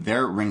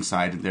 They're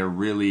ringside. They're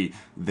really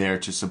there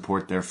to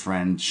support their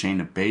friend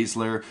Shayna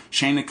Baszler.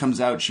 Shayna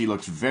comes out. She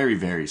looks very,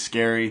 very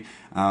scary.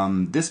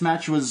 This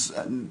match was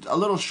a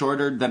little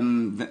shorter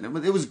than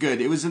it was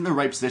good. It was in the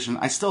right position.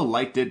 I still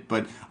liked it,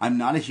 but I'm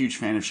not a huge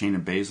fan of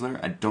Shayna Baszler.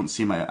 I don't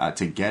seem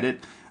to get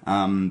it.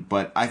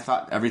 But I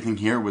thought everything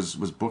here was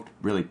booked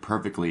really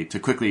perfectly. To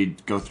quickly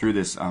go through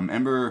this,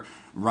 Ember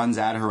runs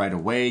at her right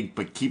away,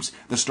 but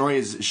the story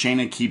is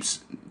Shayna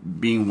keeps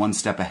being one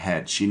step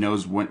ahead. She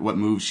knows what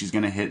moves she's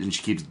going to hit, and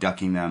she keeps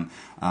ducking them.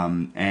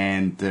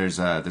 And there's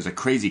a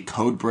crazy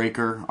code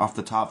breaker off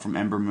the top from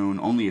Ember Moon,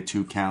 only a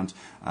 2 count.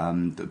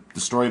 The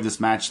story of this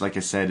match, like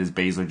I said, is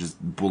Baszler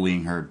just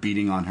bullying her,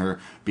 beating on her,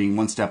 being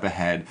one step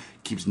ahead,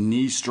 keeps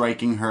knee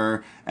striking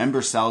her.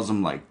 Ember sells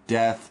him like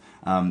death.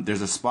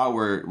 There's a spot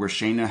where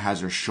Shayna has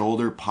her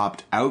shoulder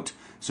popped out,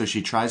 so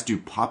she tries to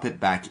pop it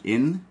back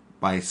in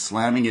by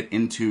slamming it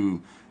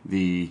into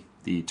the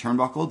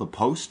turnbuckle, the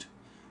post.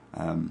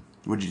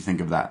 What did you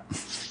think of that?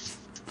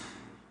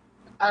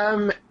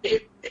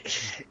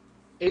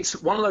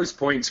 It's one of those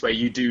points where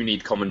you do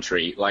need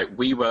commentary. Like,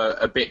 we were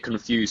a bit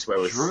confused where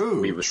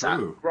we were sat.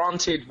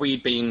 Granted,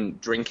 we'd been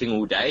drinking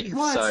all day,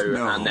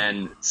 and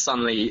then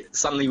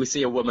suddenly we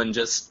see a woman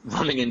just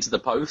running into the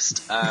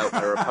post,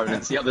 her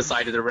opponent's the other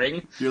side of the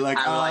ring. You're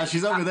like,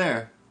 she's over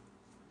there.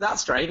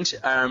 That's strange.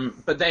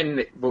 But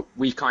then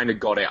we kind of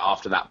got it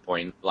after that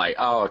point. Like,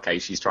 oh, okay,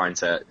 she's trying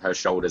to, her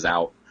shoulders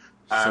out.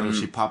 So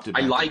she popped it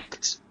back.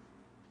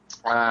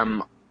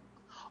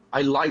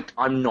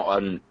 I'm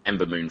not an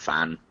Ember Moon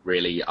fan,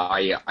 really.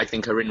 I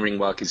think her in-ring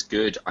work is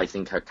good. I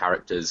think her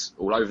character's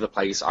all over the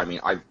place. I mean,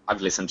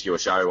 I've listened to your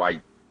show.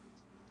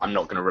 I'm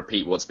not going to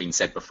repeat what's been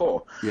said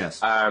before. Yes.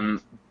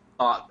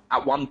 But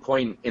at one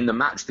point in the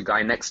match, the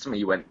guy next to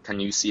me went, "Can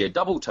you see a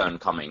double turn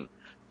coming?"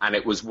 And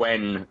it was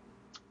when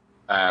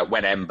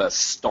Ember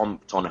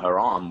stomped on her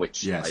arm,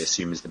 which I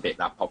assume is the bit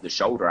that popped the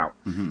shoulder out.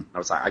 Mm-hmm. I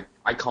was like,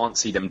 I can't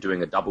see them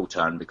doing a double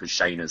turn because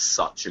Shayna's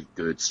such a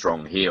good,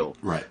 strong heel.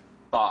 Right.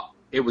 But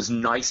it was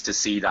nice to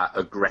see that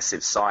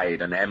aggressive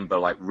side, and Ember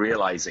like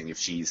realizing if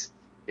she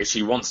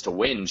wants to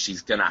win,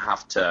 she's gonna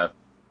have to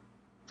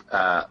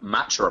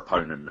match her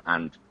opponent.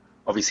 And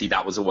obviously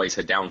that was always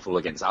her downfall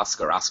against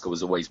Asuka. Asuka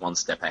was always one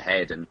step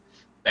ahead and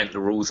bent the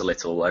rules a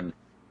little, and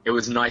it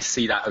was nice to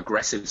see that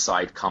aggressive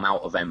side come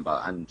out of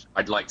Ember, and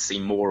I'd like to see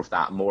more of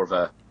that, more of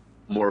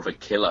a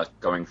killer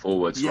going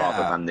forwards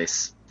rather than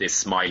this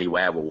smiley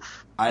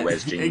werewolf who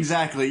wears jeans.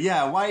 Exactly,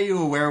 yeah. Why are you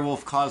a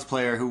werewolf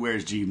cosplayer who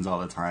wears jeans all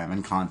the time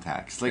and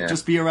contacts? Like,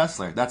 just be a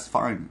wrestler. That's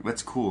fine.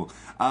 That's cool.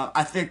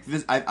 I think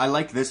I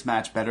like this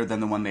match better than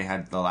the one they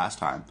had the last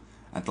time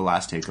at the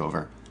last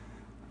TakeOver.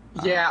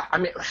 Yeah, I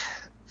mean,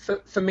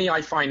 for me,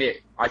 I find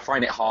it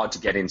hard to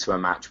get into a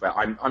match where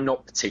I'm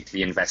not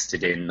particularly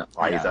invested in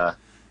either.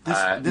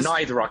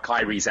 Neither are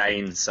Kairi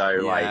Sane,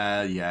 so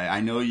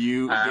I know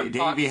you.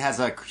 Davey has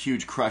a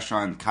huge crush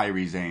on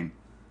Kairi Sane.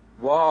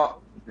 What?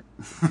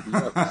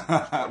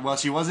 Well,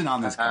 she wasn't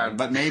on this card,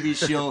 but maybe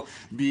she'll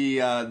be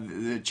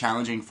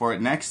challenging for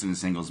it next in a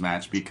singles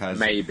match because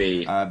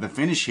maybe the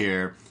finish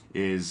here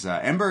is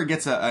Ember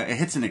gets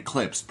hits an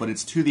eclipse, but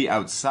it's to the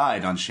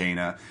outside on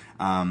Shayna.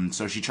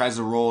 So she tries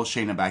to roll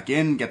Shayna back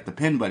in, get the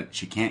pin, but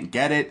she can't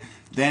get it.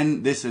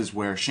 Then this is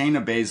where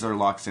Shayna Baszler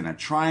locks in a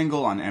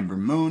triangle on Ember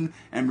Moon.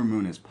 Ember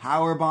Moon is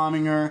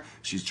powerbombing her.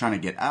 She's trying to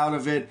get out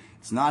of it.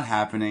 It's not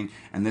happening.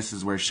 And this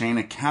is where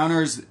Shayna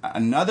counters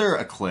another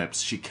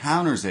eclipse. She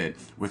counters it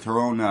with her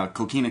own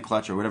coquina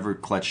clutch or whatever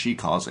clutch she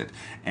calls it.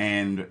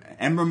 And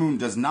Ember Moon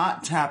does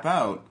not tap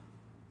out,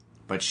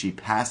 but she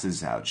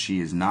passes out. She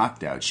is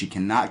knocked out. She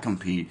cannot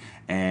compete.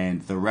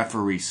 And the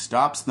referee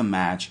stops the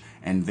match.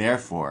 And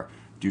therefore,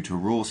 due to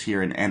rules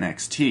here in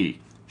NXT,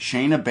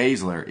 Shayna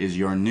Baszler is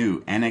your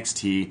new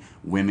NXT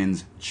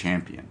Women's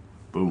Champion.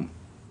 Boom.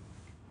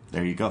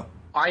 There you go.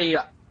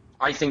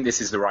 I think this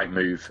is the right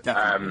move.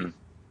 Definitely.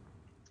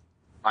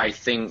 I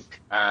think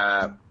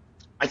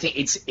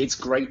it's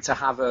great to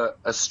have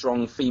a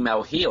strong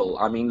female heel.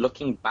 I mean,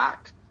 looking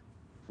back,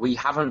 we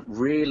haven't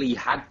really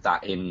had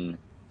that in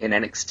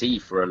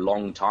NXT for a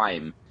long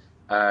time.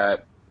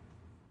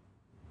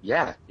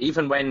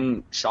 Even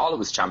when Charlotte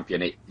was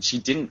champion, she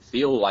didn't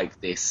feel like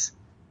this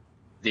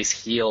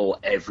heel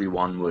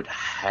everyone would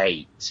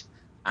hate.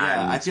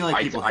 And I feel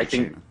like people hate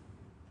Shayna.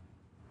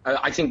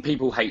 I think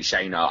people hate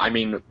Shayna. I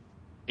mean,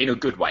 in a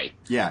good way.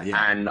 Yeah.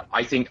 And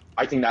I think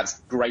that's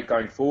great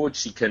going forward.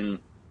 She can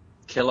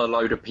kill a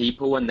load of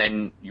people, and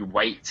then you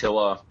wait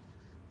till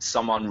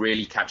someone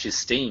really catches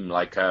steam,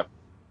 like a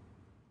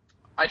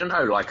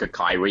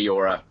Kairi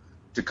or a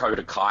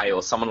Dakota Kai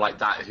or someone like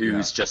that,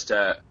 who's just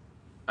a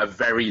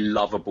very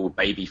lovable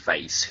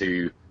babyface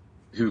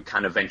who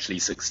can eventually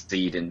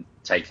succeed in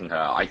taking her.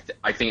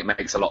 I think it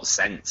makes a lot of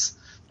sense.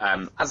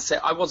 As I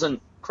said, I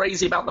wasn't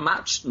crazy about the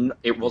match.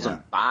 It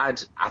wasn't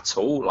bad at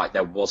all. Like,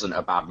 there wasn't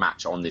a bad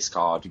match on this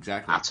card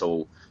at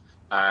all.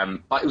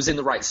 But it was in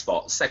the right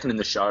spot. Second in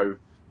the show.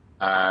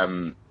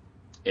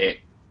 It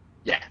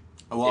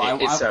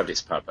served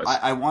its purpose.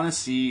 I want to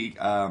see.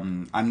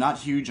 I'm not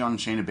huge on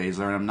Shayna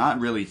Baszler, and I'm not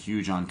really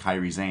huge on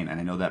Kairi Sane, and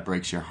I know that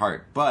breaks your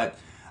heart. But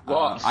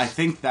I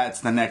think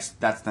that's the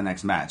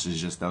next match. Is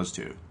just those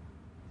two.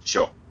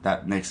 Sure,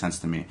 that makes sense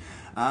to me.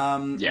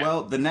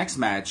 Well, the next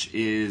match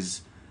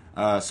is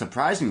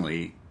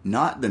surprisingly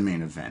not the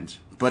main event,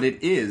 but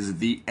it is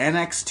the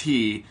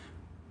NXT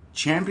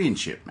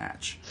Championship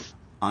match.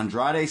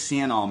 Andrade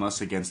Cien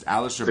Almas against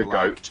Aleister Black.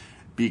 GOAT.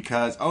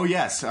 Because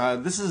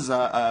this is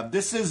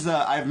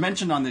I've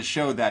mentioned on this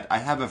show that I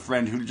have a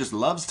friend who just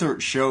loves to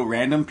show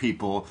random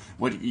people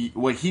what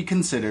he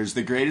considers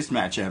the greatest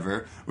match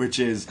ever, which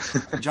is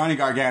Johnny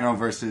Gargano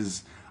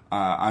versus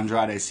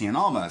Andrade Cien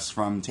Almas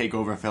from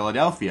TakeOver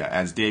Philadelphia,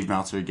 as Dave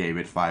Meltzer gave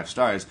it 5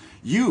 stars.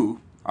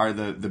 You are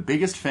the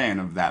biggest fan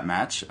of that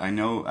match. I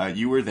know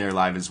you were there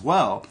live as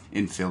well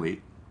in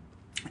Philly,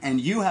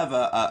 and you have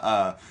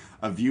a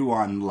view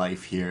on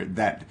life here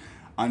that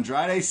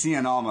Andrade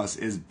Cien Almas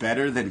is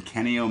better than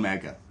Kenny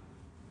Omega.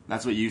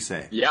 That's what you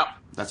say. Yep.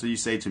 That's what you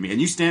say to me. And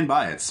you stand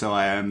by it, so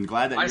I am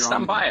glad that you're on. I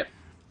stand by it.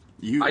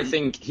 I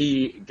think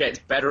he gets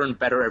better and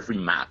better every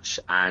match,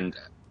 and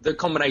the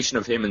combination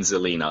of him and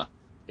Zelina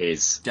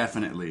is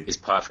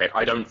perfect.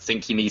 I don't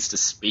think he needs to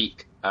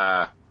speak.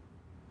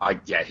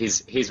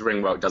 His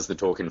ring work does the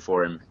talking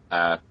for him.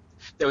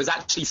 There was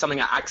actually something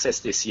at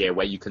Access this year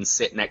where you can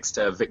sit next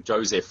to Vic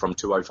Joseph from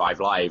 205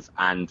 Live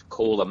and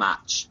call a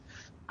match.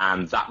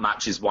 And that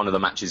match is one of the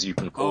matches you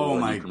can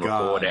call and you can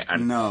record it.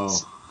 And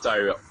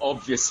so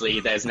obviously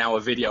there's now a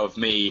video of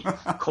me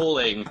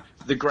calling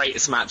the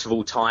greatest match of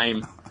all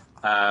time.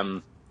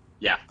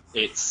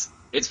 It's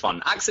It's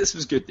fun. Access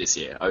was good this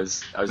year. I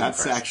was That's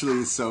impressed.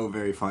 actually so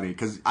very funny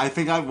because I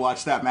think I've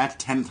watched that match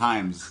 10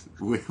 times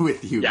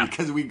with you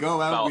because we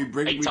go out, we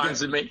bring 8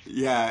 times with me.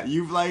 Yeah,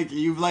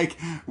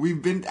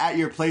 we've been at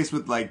your place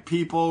with like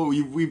people.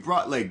 We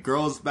brought like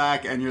girls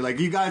back, and you're like,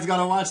 you guys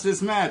gotta watch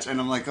this match, and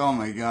I'm like, oh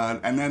my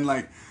god, and then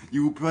like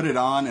you put it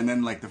on, and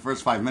then like the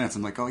first 5 minutes,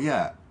 I'm like, oh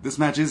yeah, this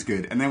match is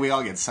good, and then we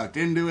all get sucked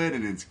into it,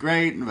 and it's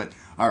great. But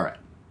all right.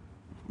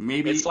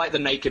 Maybe it's like the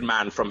naked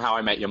man from How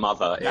I Met Your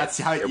Mother. That's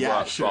how.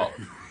 Yeah, sure.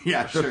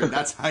 Yeah, sure.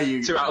 That's how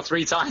you. 2 out of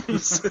 3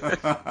 times.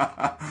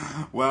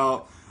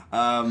 Well,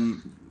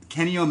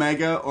 Kenny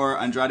Omega or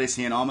Andrade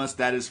Cien Almas,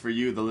 that is for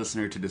you, the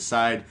listener, to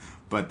decide.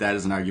 But that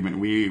is an argument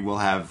we will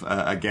have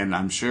again,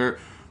 I'm sure.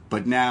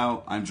 But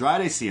now,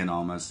 Andrade Cien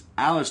Almas,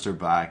 Aleister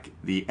Black,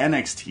 the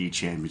NXT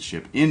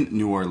Championship in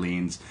New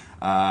Orleans.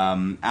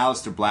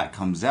 Aleister Black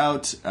comes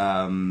out.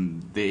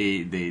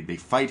 They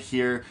fight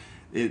here.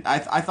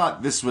 I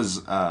thought this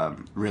was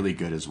really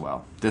good as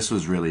well. This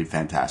was really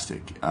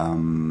fantastic.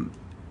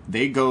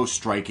 They go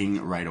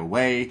striking right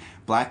away.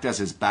 Black does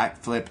his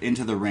backflip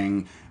into the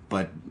ring,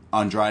 but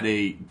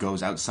Andrade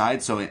goes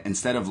outside. So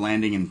instead of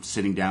landing and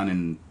sitting down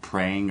and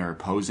praying or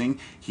posing,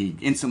 he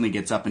instantly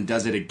gets up and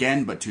does it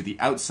again, but to the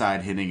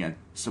outside, hitting it.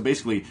 So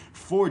basically,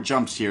 4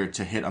 jumps here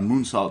to hit a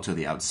moonsault to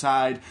the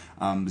outside.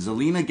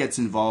 Zelina gets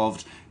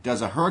involved,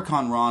 does a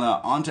Hurricane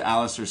Rana onto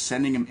Aleister,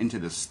 sending him into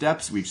the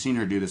steps. We've seen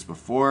her do this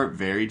before.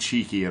 Very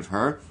cheeky of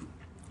her.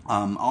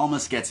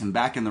 Almas gets him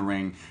back in the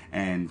ring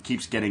and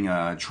keeps getting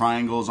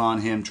triangles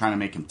on him, trying to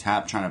make him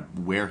tap, trying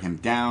to wear him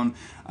down.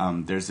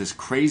 There's this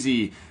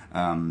crazy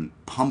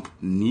pump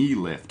knee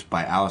lift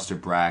by Aleister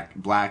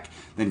Black.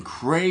 Then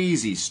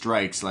crazy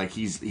strikes, like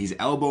he's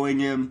elbowing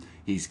him,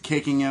 he's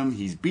kicking him,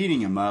 he's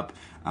beating him up.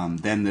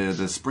 Then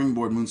the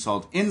springboard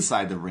moonsault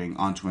inside the ring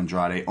onto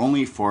Andrade,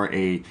 only for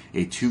a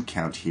 2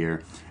 count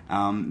here.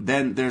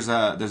 Then there's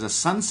a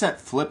sunset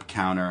flip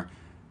counter,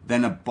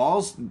 then a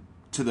balls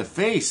to the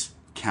face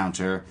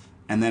counter,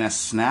 and then a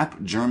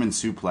snap German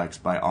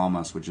suplex by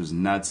Almas, which was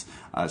nuts.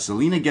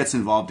 Zelina gets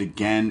involved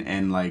again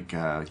and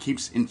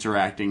keeps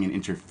interacting and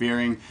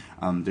interfering.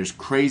 There's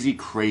crazy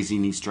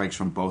knee strikes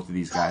from both of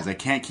these guys. I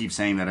can't keep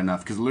saying that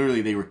enough because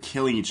literally they were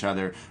killing each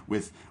other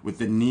with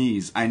the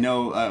knees. I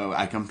know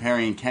I'm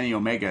comparing Kenny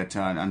Omega to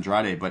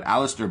Andrade, but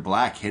Aleister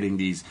Black hitting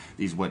these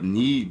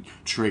knee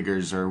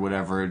triggers or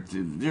whatever,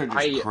 they're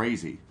just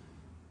crazy.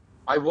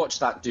 I watched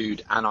that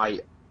dude and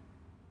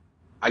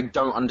I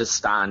don't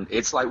understand.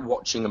 It's like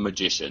watching a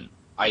magician.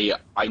 I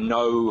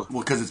know.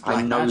 Well, because it's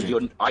black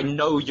magic. I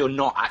know you're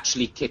not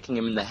actually kicking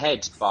him in the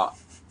head, but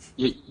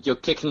you're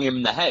kicking him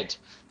in the head.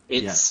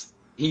 His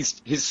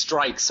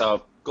strikes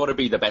are got to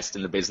be the best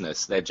in the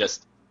business.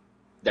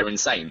 They're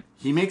insane.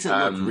 He makes it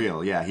look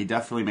real. Yeah, he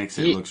definitely makes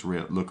it look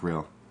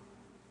real.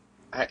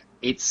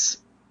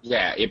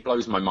 It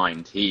blows my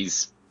mind.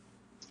 His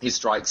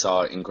strikes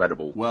are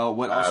incredible. Well,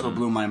 what also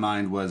blew my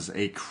mind was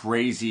a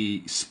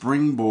crazy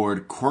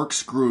springboard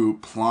corkscrew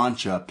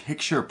plancha,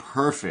 picture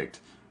perfect,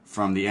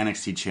 from the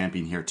NXT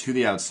champion here to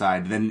the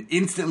outside, then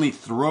instantly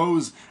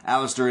throws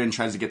Aleister in,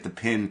 tries to get the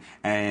pin,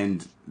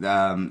 and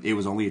it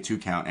was only a 2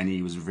 count, and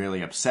he was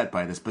really upset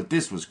by this. But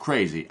this was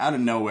crazy. Out of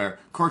nowhere,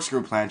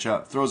 corkscrew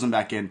plancha, throws him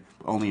back in,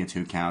 only a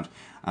 2 count.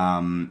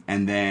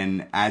 And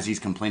then, as he's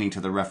complaining to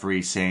the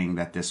referee saying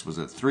that this was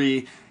a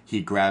 3,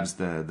 he grabs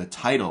the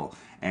title,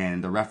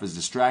 and the ref is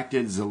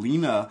distracted.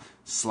 Zelina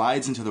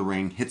slides into the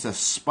ring, hits a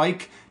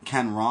spike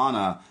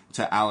Canrana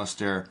to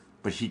Aleister,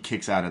 but he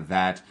kicks out of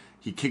that.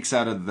 He kicks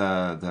out of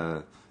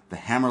the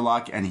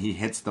hammerlock, and he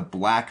hits the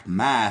black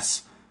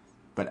mass.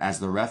 But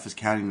as the ref is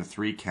counting the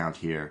 3 count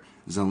here,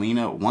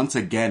 Zelina, once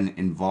again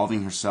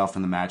involving herself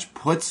in the match,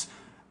 puts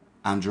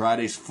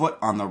Andrade's foot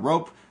on the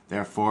rope.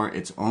 Therefore,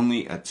 it's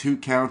only a 2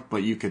 count,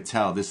 but you could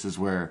tell this is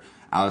where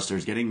Aleister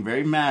is getting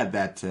very mad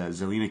that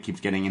Zelina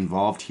keeps getting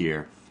involved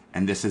here.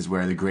 And this is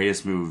where the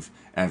greatest move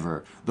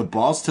ever. The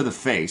balls to the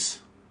face,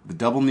 the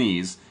double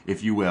knees,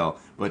 if you will,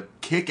 but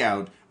kick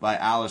out by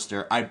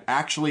Aleister. I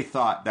actually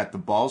thought that the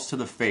balls to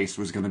the face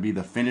was going to be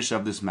the finish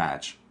of this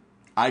match.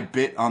 I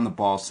bit on the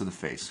balls to the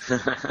face.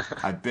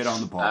 I bit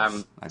on the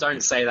balls.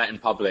 Don't say that in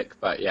public,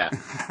 but yeah.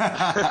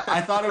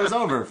 I thought it was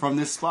over from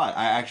this spot.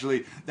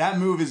 That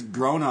move has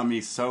grown on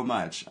me so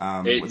much.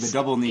 With the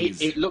double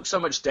knees. It looks so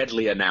much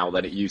deadlier now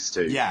than it used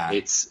to. Yeah.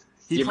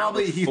 He's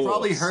probably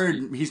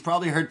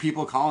heard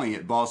people calling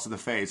it balls to the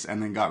face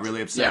and then got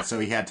really upset, so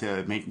he had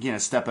to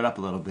step it up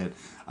a little bit.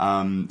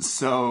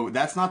 So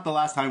that's not the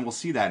last time we'll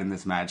see that in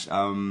this match.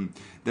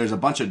 There's a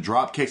bunch of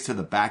drop kicks to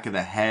the back of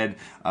the head.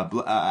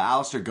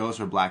 Aleister goes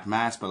for Black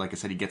Mass, but like I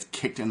said, he gets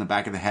kicked in the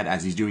back of the head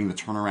as he's doing the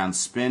turnaround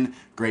spin.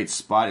 Great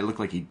spot. It looked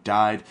like he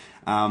died.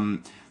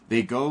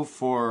 They go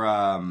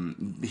for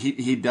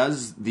he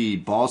does the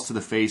balls to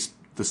the face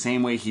the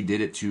same way he did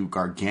it to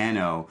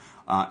Gargano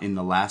in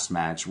the last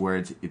match,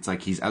 where it's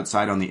like he's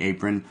outside on the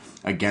apron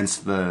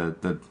against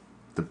the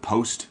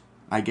post,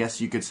 I guess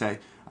you could say.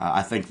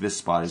 I think this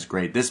spot is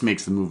great. This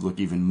makes the move look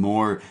even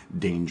more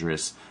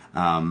dangerous.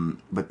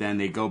 But then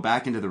they go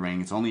back into the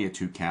ring. It's only a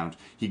 2 count.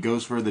 He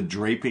goes for the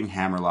draping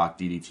hammerlock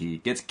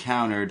DDT. Gets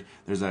countered.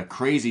 There's a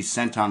crazy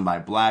senton by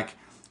Black.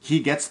 He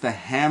gets the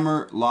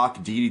hammerlock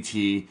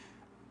DDT.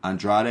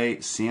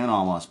 Andrade Cien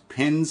Almas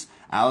pins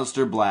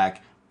Aleister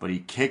Black, but he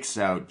kicks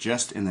out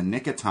just in the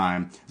nick of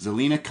time.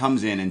 Zelina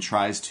comes in and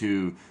tries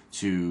to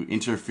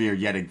interfere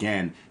yet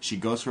again. She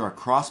goes for a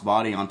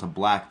crossbody onto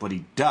Black, but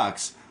he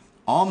ducks.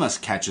 Almas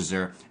catches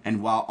her,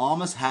 and while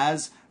Almas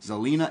has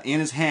Zelina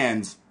in his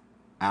hands,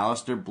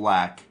 Aleister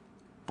Black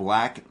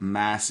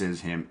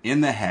masses him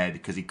in the head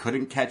because he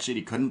couldn't catch it.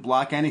 He couldn't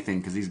block anything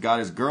because he's got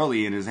his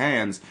girlie in his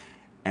hands.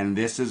 And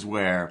this is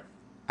where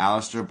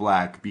Aleister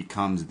Black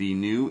becomes the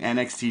new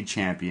NXT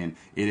champion.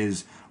 It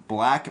is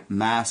Black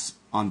Mass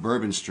on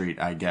Bourbon Street,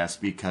 I guess,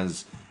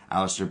 because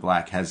Aleister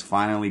Black has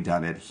finally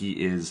done it.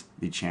 He is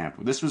the champ.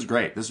 This was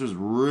great. This was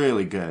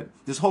really good.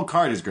 This whole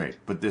card is great,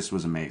 but this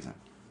was amazing.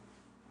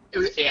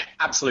 Yeah,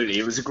 absolutely.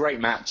 It was a great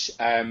match.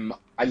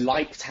 I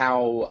liked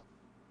how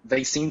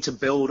they seemed to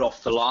build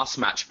off the last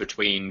match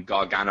between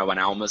Gargano and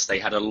Almas. They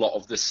had a lot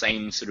of the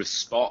same sort of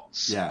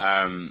spots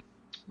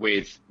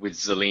with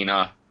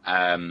Zelina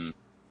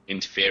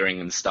interfering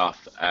and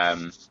stuff.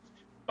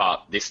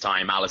 But this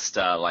time,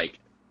 Aleister, like,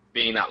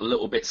 being that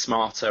little bit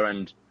smarter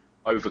and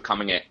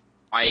overcoming it.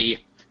 My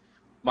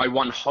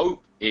one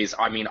hope is,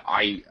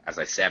 as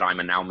I said, I'm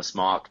an Almas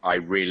mark. I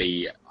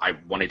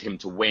wanted him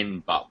to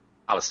win, but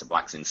Aleister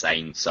Black's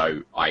insane,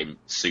 so I'm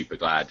super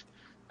glad.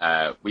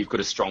 We've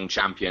got a strong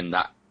champion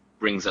that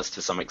brings us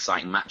to some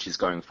exciting matches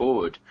going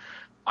forward.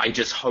 I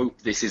just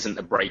hope this isn't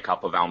a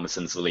breakup of Almas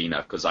and Zelina,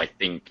 because I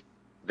think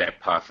they're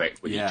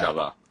perfect with each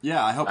other.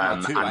 Yeah, I hope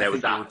not too. And there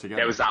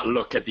was that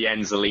look at the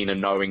end, Zelina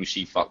knowing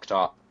she fucked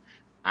up,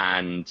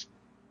 and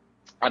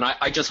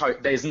I just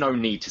hope there's no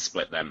need to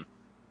split them.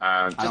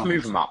 Just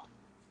move them up.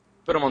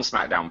 Put them on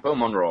SmackDown. Put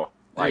them on Raw.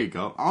 There you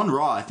go. On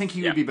Raw. I think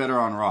he would be better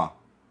on Raw.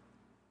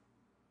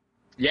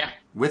 Yeah.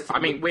 We're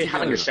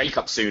having a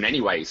shake-up soon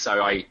anyway,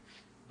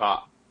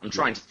 but I'm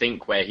trying to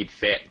think where he'd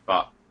fit,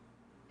 but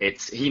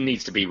he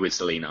needs to be with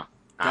Zelina.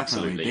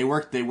 Absolutely.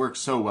 Definitely. They work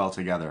so well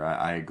together.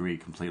 I agree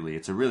completely.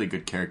 It's a really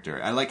good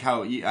character. I like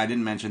how, I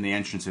didn't mention the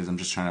entrances, I'm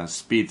just trying to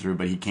speed through,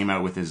 but he came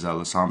out with his La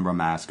Sombra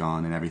mask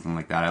on and everything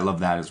like that. I love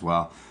that as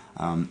well.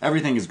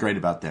 Everything is great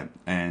about them.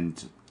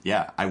 And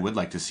yeah, I would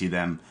like to see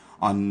them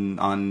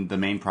on the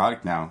main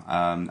product now.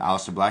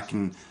 Aleister Black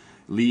can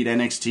lead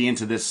NXT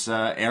into this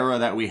era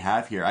that we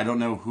have here. I don't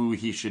know who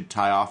he should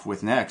tie off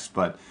with next,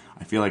 but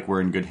I feel like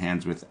we're in good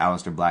hands with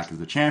Aleister Black as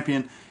the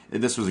champion.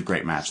 This was a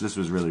great match. This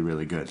was really,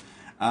 really good.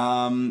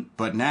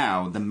 But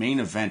now, the main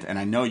event, and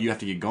I know you have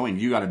to get going.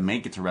 You got to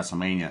make it to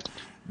WrestleMania.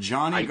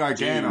 Johnny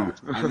Gargano.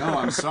 I know,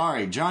 I'm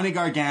sorry. Johnny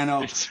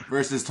Gargano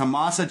versus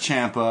Tommaso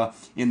Ciampa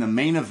in the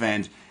main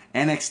event,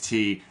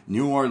 NXT,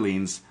 New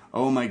Orleans.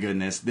 Oh my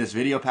goodness, this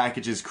video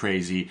package is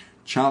crazy.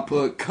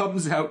 Ciampa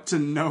comes out to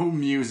no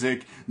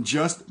music,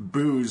 just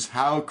boos.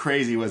 How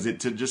crazy was it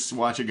to just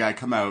watch a guy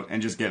come out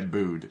and just get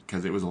booed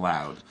because it was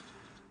loud?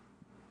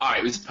 Oh,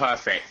 it was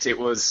perfect. It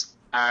was...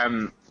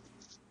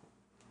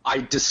 I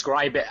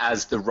describe it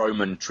as the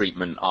Roman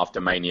treatment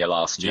after Mania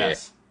last year.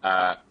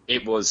 Yes.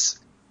 It was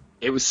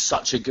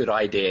such a good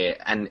idea,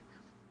 and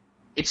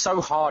it's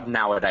so hard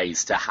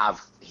nowadays to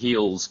have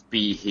heels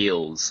be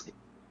heels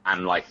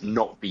and like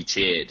not be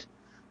cheered.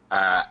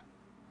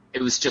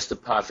 It was just the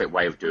perfect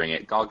way of doing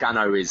it.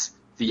 Gargano is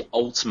the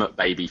ultimate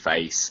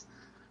babyface.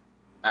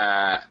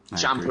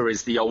 Ciampa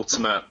is the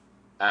ultimate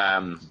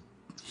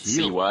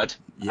C word.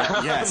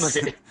 Yeah, yes.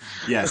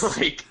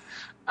 Yes.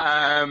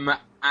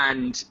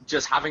 And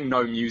just having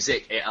no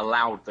music, it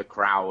allowed the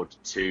crowd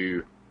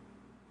to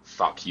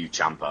fuck you,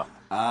 Ciampa.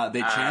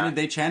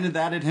 They chanted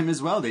that at him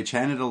as well. They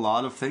chanted a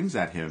lot of things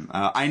at him.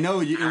 I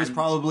know it was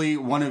probably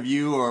one of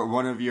you or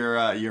one of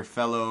your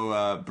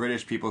fellow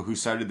British people who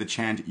started the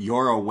chant,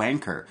 "You're a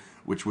wanker,"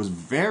 which was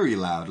very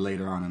loud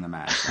later on in the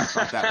match. I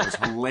thought that was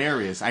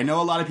hilarious. I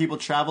know a lot of people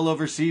travel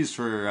overseas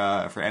for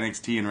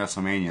NXT and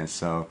WrestleMania,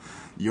 so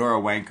 "You're a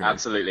wanker."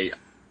 Absolutely.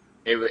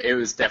 It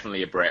was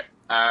definitely a Brit.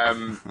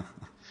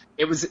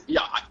 It was,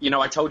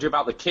 I told you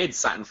about the kid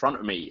sat in front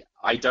of me.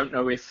 I don't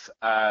know if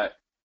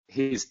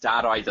his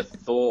dad either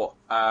thought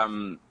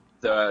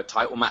the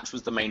title match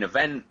was the main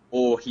event,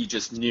 or he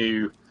just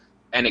knew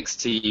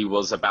NXT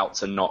was about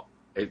to not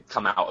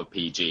come out of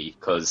PG,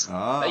 because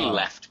they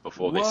left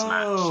before this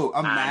match. Whoa!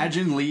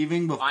 Imagine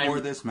leaving before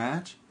this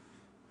match.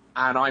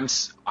 And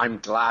I'm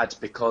glad,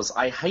 because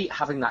I hate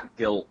having that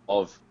guilt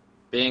of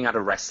being at a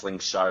wrestling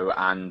show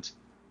and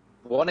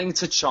wanting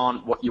to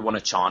chant what you want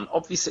to chant,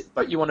 obviously,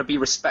 but you want to be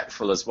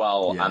respectful as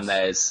well. Yes. And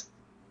there's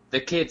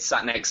the kid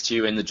sat next to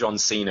you in the John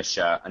Cena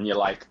shirt, and you're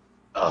like,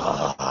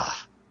 ugh.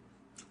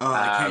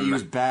 I can't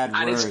use bad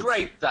words. And it's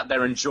great that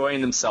they're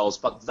enjoying themselves,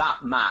 but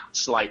that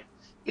match, like,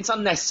 it's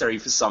unnecessary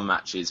for some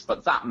matches,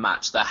 but that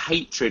match, the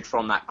hatred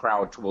from that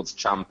crowd towards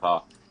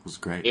Ciampa was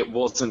great. It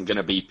wasn't going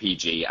to be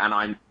PG,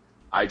 and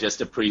I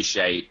just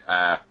appreciate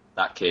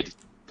that kid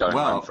going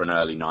home for an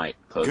early night.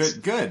 because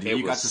good. It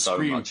you was got to so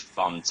scream. much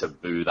fun to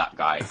boo that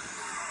guy.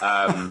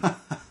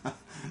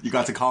 You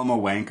got to call him a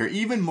wanker.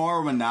 Even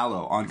Mauro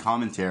Ranallo on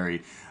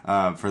commentary,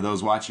 for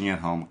those watching at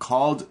home,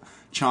 called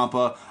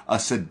Ciampa a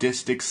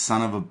sadistic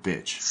son of a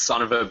bitch.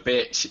 Son of a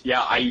bitch.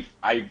 Yeah, I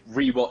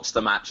rewatched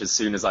the match as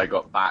soon as I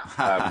got back.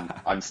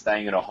 I'm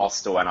staying in a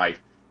hostel, and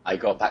I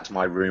got back to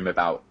my room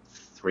about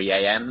 3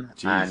 a.m.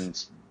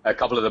 and a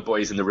couple of the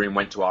boys in the room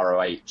went to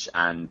ROH,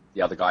 and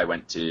the other guy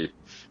went to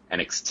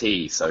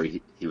NXT. So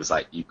he was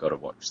like, "You've got to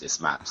watch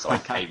this match." So I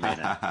came in,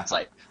 and it's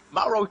like,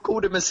 Mauro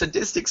called him a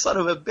sadistic son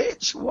of a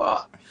bitch.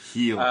 What?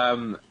 Heel.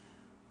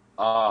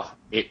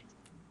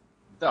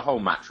 The whole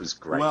match was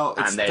great. Well,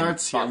 it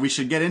starts here. We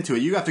should get into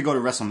it. You have to go to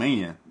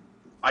WrestleMania.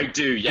 I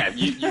do, yeah.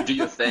 You do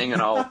your thing,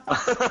 and I'll.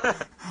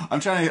 I'm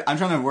trying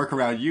to work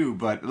around you,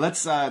 but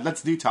let's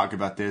talk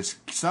about this.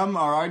 Some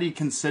are already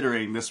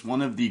considering this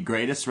one of the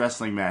greatest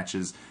wrestling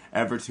matches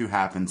ever to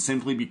happen,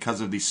 simply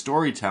because of the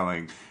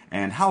storytelling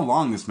and how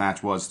long this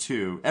match was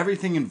too.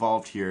 Everything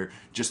involved here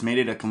just made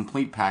it a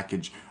complete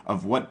package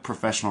of what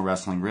professional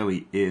wrestling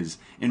really is.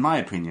 In my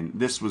opinion,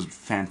 this was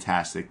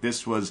fantastic.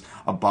 This was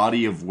a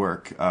body of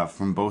work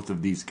from both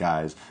of these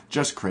guys.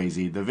 Just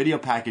crazy. The video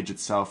package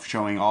itself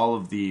showing all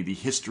of the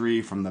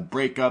history from the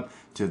breakup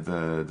to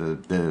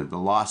the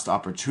lost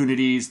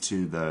opportunities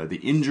to the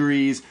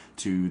injuries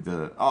to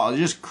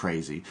just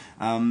crazy.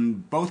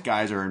 Both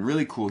guys are in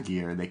really cool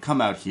gear. They come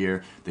out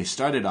here. They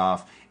start it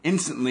off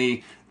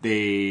instantly.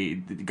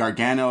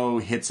 Gargano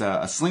hits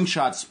a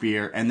slingshot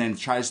spear and then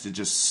tries to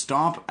just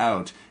stomp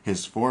out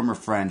his former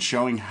friend,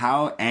 showing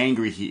how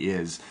angry he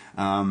is.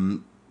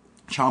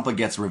 Ciampa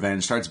gets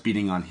revenge, starts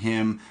beating on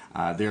him.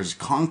 There's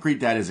concrete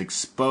that is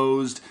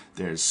exposed.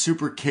 There's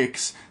super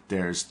kicks.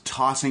 There's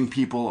tossing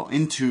people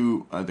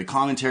into the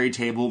commentary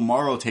table.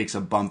 Mauro takes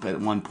a bump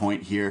at one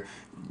point here.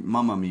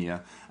 Mamma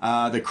Mia.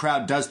 The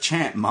crowd does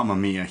chant Mamma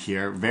Mia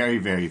here. Very,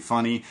 very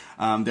funny.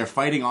 They're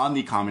fighting on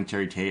the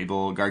commentary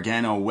table.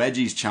 Gargano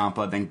wedgies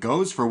Ciampa, then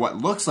goes for what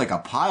looks like a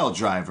pile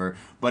driver,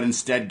 but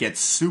instead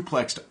gets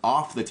suplexed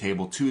off the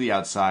table to the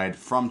outside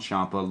from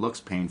Ciampa. Looks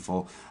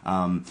painful.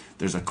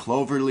 There's a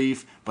clover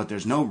leaf, but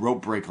there's no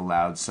rope break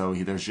allowed, so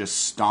there's just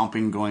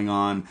stomping going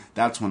on.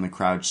 That's when the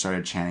crowd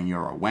started chanting,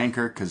 "You're a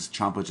wanker," because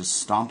Ciampa just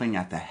stomping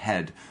at the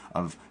head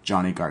of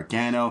Johnny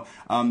Gargano.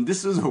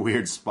 This is a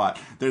weird spot.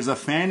 There's a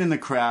fan in the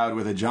crowd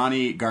with a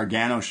Johnny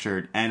Gargano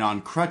shirt and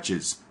on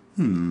crutches.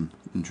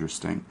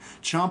 Interesting.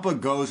 Ciampa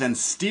goes and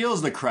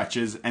steals the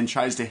crutches and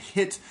tries to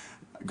hit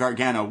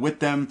Gargano with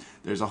them.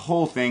 There's a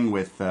whole thing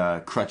with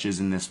crutches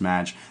in this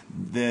match.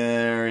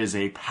 There is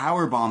a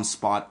powerbomb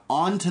spot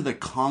onto the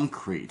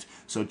concrete.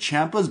 So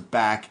Ciampa's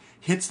back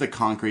hits the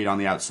concrete on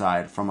the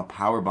outside from a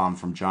powerbomb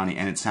from Johnny,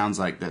 and it sounds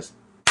like this.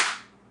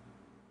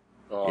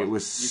 It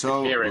was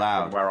so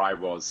loud. From where I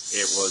was,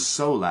 it was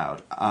so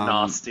loud.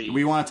 Nasty.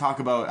 We want to talk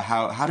about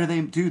how do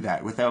they do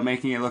that without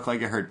making it look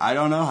like it hurt. I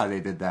don't know how they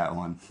did that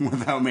one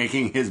without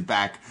making his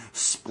back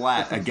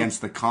splat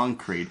against the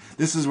concrete.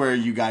 This is where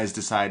you guys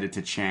decided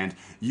to chant,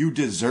 "You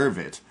deserve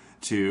it,"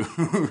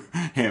 to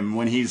him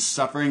when he's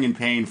suffering in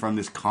pain from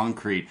this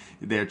concrete.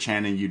 They're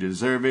chanting, "You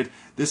deserve it."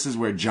 This is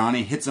where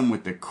Johnny hits him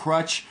with the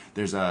crutch.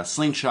 There's a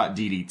slingshot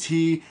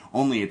DDT,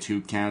 only a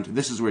 2 count.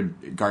 This is where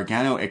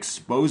Gargano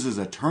exposes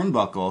a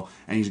turnbuckle,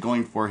 and he's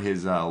going for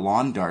his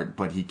lawn dart,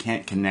 but he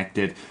can't connect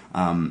it.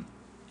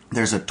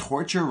 There's a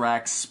torture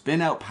rack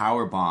spin out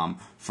powerbomb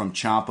from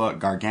Ciampa.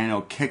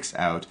 Gargano kicks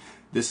out.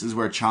 This is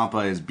where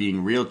Ciampa is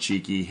being real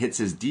cheeky, hits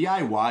his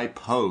DIY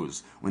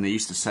pose when they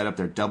used to set up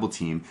their double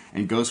team,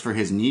 and goes for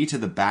his knee to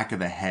the back of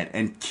the head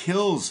and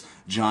kills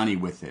Johnny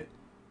with it.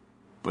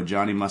 But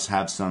Johnny must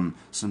have some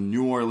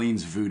New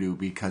Orleans voodoo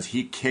because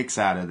he kicks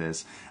out of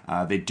this.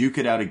 They duke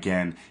it out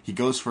again. He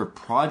goes for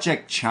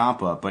Project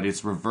Ciampa, but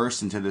it's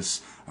reversed into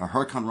this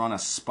Hurricane Rana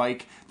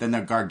spike. Then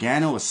the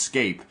Gargano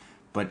escape,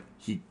 but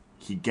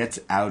he gets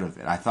out of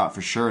it. I thought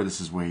for sure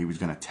this is where he was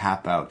going to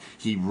tap out.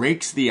 He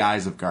rakes the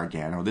eyes of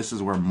Gargano. This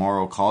is where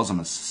Mauro calls him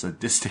a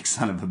sadistic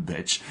son of a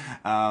bitch.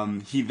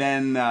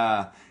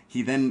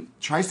 He then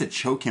tries to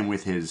choke him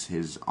with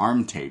his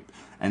arm tape.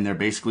 And they're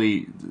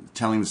basically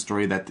telling the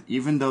story that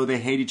even though they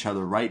hate each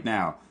other right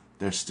now,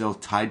 they're still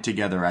tied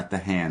together at the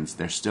hands.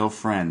 They're still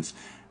friends.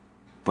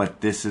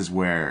 But this is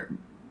where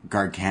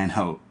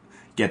Gargano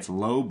gets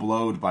low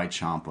blowed by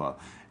Ciampa.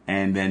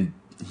 And then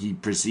he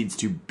proceeds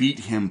to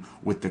beat him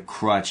with the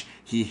crutch.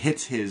 He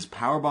hits his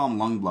powerbomb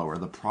lung blower,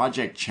 the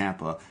Project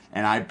Ciampa.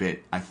 And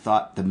I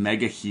thought the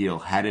mega heel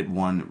had it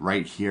won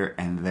right here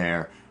and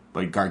there.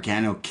 But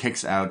Gargano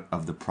kicks out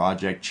of the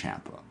Project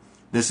Ciampa.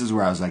 This is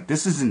where I was like,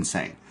 this is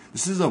insane.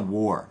 This is a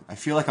war. I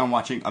feel like I'm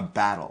watching a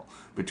battle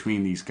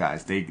between these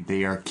guys.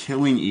 They are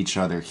killing each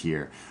other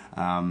here.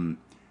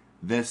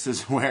 This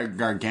is where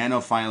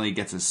Gargano finally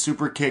gets a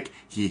super kick.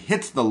 He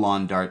hits the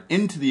lawn dart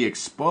into the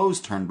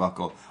exposed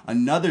turnbuckle.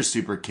 Another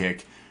super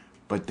kick.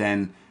 But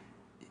then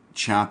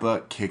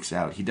Ciampa kicks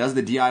out. He does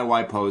the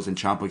DIY pose and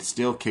Ciampa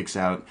still kicks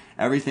out.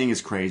 Everything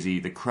is crazy.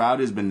 The crowd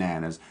is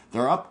bananas.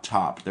 They're up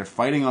top. They're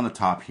fighting on the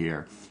top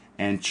here.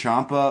 And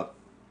Ciampa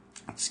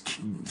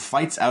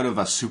fights out of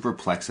a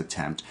superplex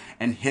attempt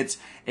and hits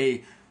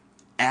a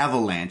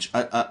avalanche,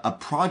 a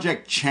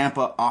Project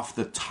Ciampa off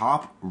the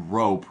top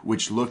rope,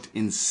 which looked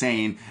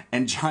insane,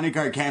 and Johnny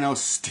Gargano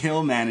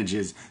still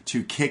manages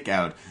to kick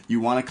out. You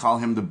want to call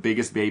him the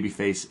biggest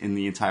babyface in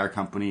the entire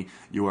company?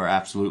 You are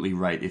absolutely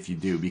right if you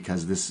do,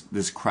 because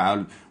this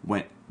crowd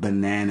went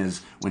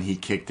bananas when he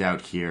kicked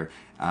out here.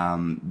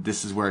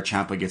 This is where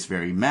Ciampa gets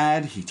very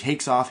mad. He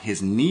takes off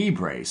his knee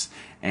brace,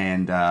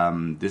 and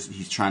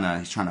he's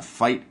trying to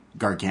fight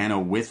Gargano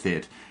with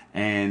it.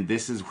 And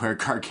this is where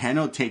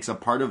Gargano takes a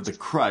part of the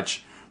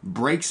crutch,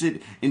 breaks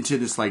it into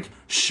this like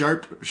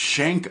sharp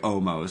shank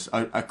almost,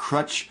 a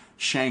crutch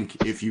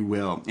shank, if you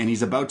will. And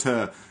he's about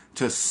to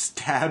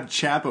stab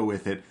Ciampa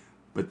with it,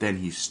 but then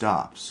he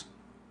stops.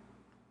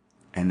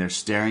 And they're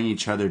staring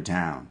each other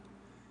down.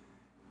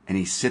 And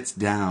he sits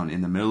down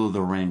in the middle of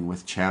the ring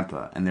with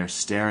Ciampa, and they're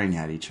staring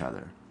at each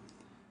other.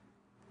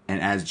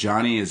 And as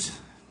Johnny is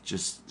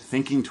just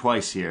thinking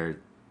twice here,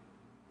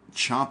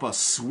 Ciampa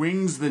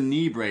swings the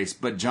knee brace,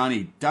 but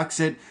Johnny ducks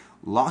it,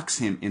 locks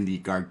him in the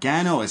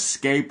Gargano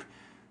escape,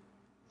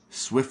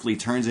 swiftly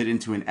turns it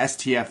into an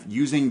STF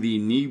using the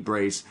knee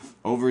brace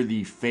over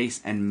the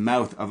face and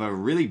mouth of a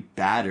really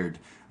battered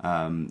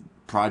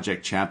Tommaso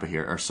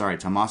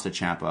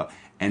Ciampa,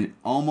 and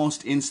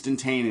almost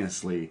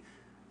instantaneously,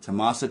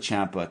 Tommaso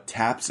Ciampa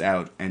taps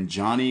out, and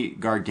Johnny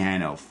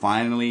Gargano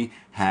finally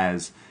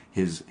has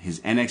his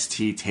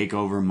NXT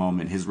TakeOver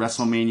moment, his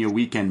WrestleMania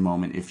weekend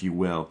moment, if you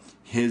will,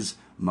 his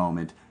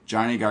moment.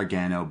 Johnny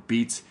Gargano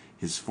beats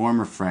his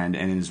former friend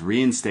and is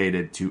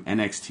reinstated to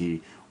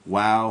NXT.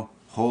 Wow,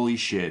 holy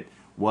shit,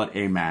 what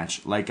a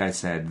match. Like I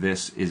said,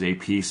 this is a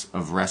piece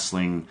of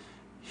wrestling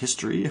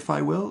history, if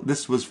I will.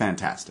 This was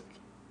fantastic.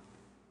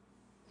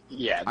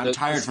 Yeah, I'm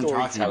tired from talking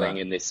about it. Storytelling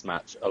in this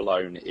match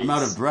alone is I'm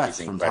out of breath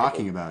from incredible.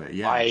 talking about it.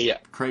 Yeah,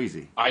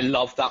 crazy. I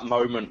love that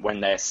moment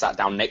when they're sat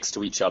down next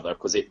to each other,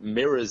 because it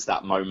mirrors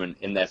that moment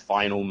in their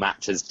final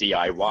match as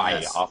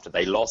DIY after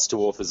they lost to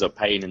Authors of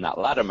Pain in that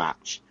ladder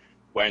match,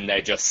 when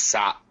they're just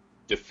sat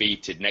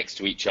defeated next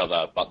to each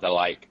other, but they're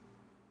like,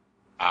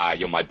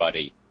 you're my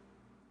buddy.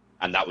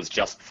 And that was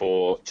just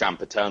before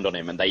Ciampa turned on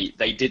him, and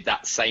they did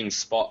that same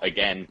spot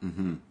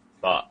again,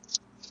 but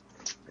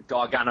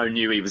Gargano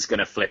knew he was going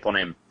to flip on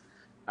him.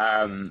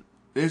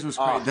 This was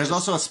great. There's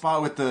also a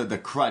spot with the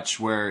crutch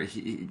where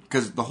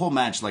because the whole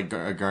match, like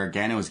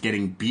Gargano is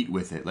getting beat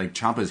with it, like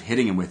Ciampa's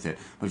hitting him with it,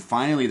 but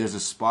finally there's a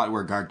spot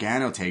where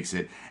Gargano takes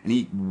it and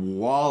he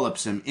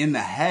wallops him in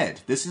the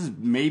head. This is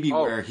maybe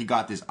where he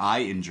got this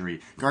eye injury.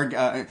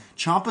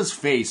 Ciampa's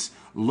face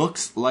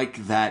looks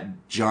like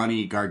that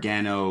Johnny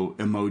Gargano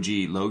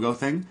emoji logo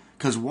thing,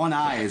 because one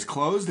eye is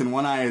closed and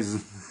one eye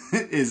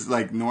is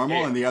like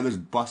normal and the other's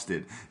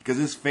busted, because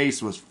his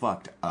face was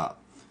fucked up.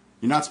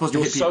 You're not supposed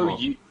to hit people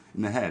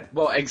in the head.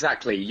 Well,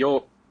 exactly.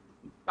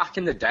 Back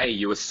in the day,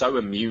 you were so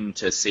immune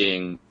to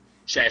seeing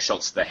chair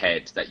shots to the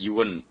head that you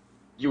wouldn't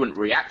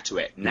react to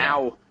it.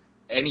 Now,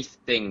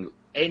 anything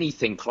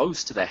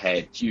close to the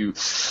head,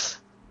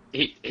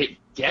 it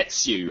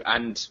gets you,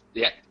 and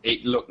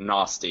it looked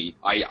nasty.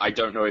 I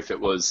don't know if it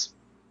was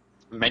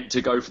meant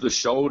to go for the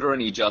shoulder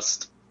and he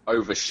just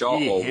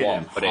overshot or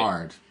what,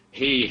 but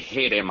he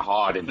hit him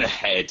hard in the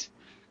head.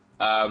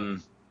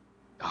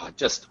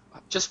 Just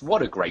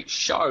what a great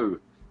show.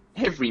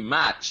 Every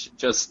match,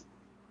 just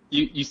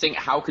you think,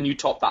 how can you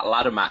top that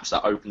ladder match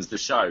that opens the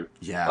show?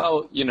 Yeah.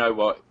 Well, you know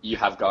what? You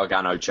have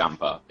Gargano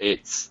Ciampa.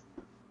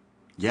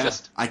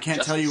 I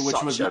can't tell you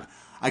which was.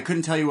 I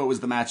couldn't tell you what was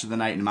the match of the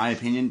night, in my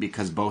opinion,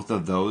 because both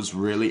of those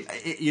really...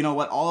 you know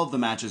what? All of the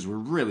matches were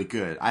really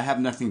good. I have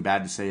nothing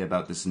bad to say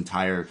about this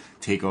entire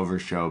TakeOver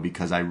show,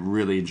 because I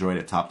really enjoyed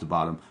it top to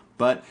bottom.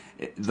 But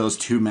those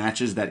two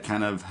matches that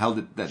kind of held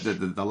it,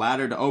 the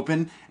ladder to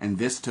open and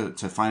this to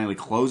finally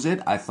close it,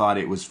 I thought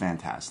it was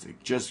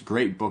fantastic. Just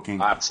great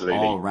booking. Absolutely.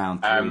 All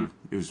around.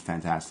 It was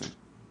fantastic.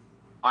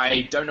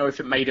 I don't know if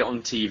it made it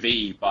on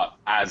TV, but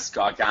as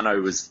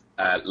Gargano was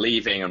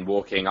leaving and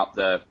walking up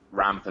the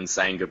ramp and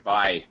saying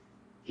goodbye,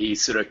 he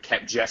sort of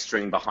kept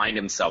gesturing behind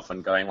himself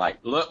and going like,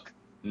 look,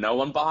 no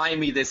one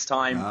behind me this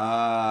time.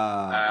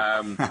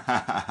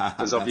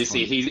 Because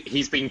obviously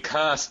he's been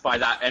cursed by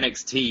that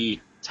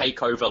NXT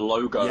TakeOver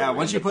logo. Yeah,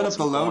 once you put up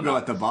the logo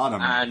at the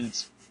bottom. And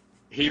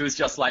he was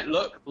just like,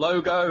 look,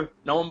 logo,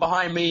 no one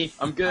behind me,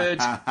 I'm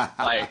good.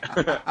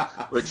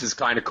 Which is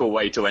kind of cool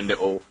way to end it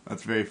all.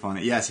 That's very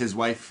funny. Yes, his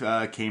wife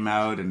came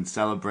out and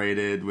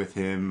celebrated with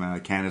him,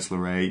 Candice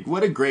LeRae.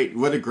 What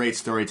a great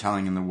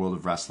storytelling in the world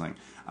of wrestling.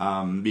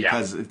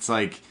 Because it's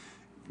like,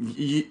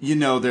 you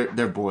know,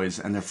 they're boys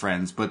and they're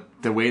friends, but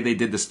the way they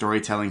did the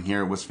storytelling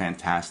here was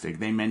fantastic.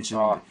 They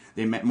mentioned...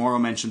 Mauro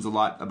mentions a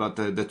lot about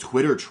the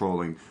Twitter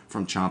trolling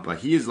from Ciampa.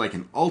 He is like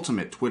an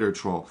ultimate Twitter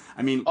troll.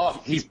 I mean...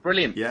 he's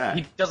brilliant. Yeah.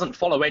 He doesn't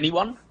follow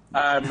anyone.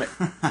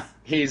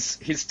 His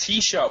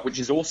T-shirt, which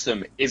is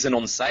awesome, isn't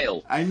on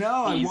sale. I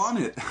know, I want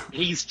it.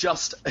 He's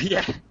just...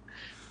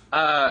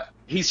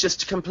 he's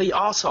just a complete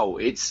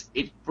arsehole. It's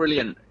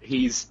brilliant.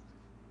 He's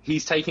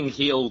taking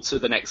heel to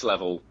the next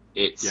level.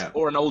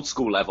 or an old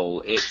school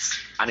level. It's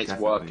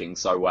Definitely. working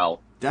so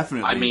well.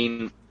 Definitely. I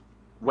mean,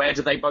 where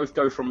do they both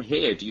go from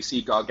here? Do you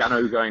see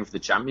Gargano going for the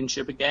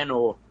championship again,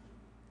 or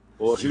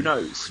who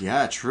knows?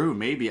 Yeah, true.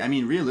 Maybe. I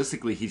mean,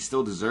 realistically, he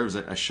still deserves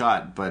a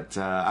shot, but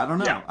I don't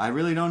know. Yeah. I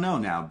really don't know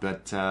now.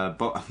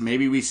 But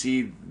maybe we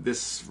see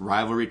this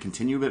rivalry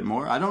continue a bit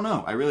more. I don't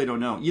know. I really don't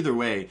know. Either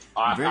way,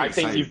 I'm very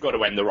excited. think you've got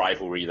to end the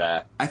rivalry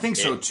there. I think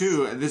so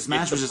too. This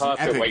match was just an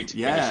epic. Way to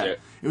finish it.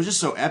 It was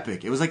just so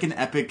epic. It was like an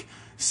epic.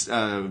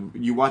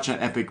 You watch an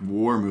epic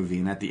war movie,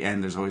 and at the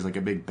end, there's always like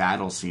a big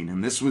battle scene,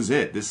 and this was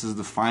it. This is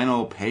the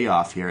final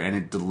payoff here, and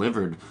it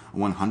delivered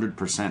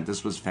 100%.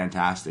 This was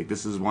fantastic.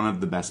 This is one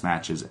of the best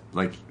matches,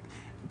 like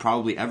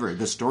probably ever.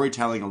 The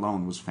storytelling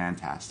alone was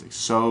fantastic.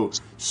 So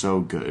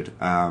good.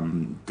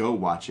 Go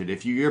watch it.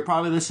 If you're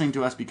probably listening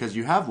to us because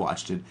you have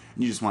watched it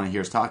and you just want to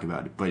hear us talk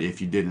about it, but if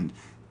you didn't,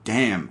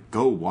 damn,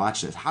 go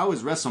watch this. How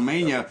is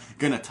WrestleMania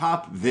gonna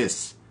top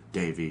this,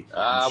 Davey?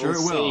 Sure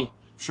it will.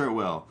 Sure it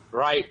will.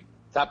 Right.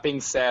 That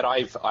being said,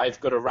 I've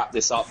got to wrap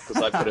this up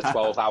because I've got a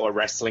 12-hour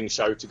wrestling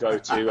show to go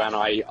to, and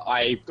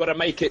I've got to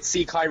make it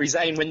see Kairi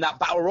Sane win that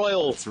Battle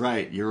Royal. That's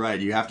right. You're right.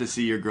 You have to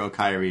see your girl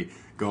Kairi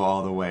go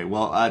all the way.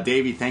 Well,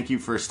 Davey, thank you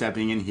for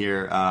stepping in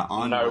here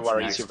on No What's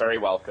worries. Next You're very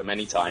welcome.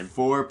 Anytime.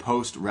 for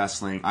post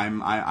wrestling.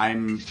 I'm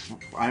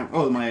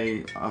oh,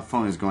 my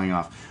phone is going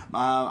off.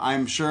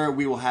 I'm sure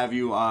we will have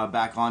you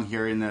back on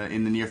here in the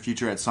near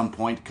future at some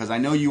point because I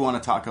know you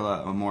want to talk a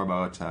lot more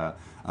about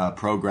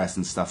progress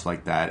and stuff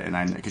like that,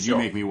 and because you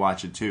make me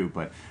watch it too.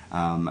 But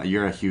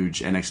you're a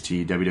huge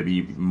NXT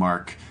WWE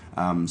mark,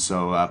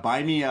 so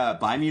buy me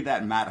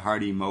that Matt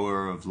Hardy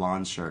mower of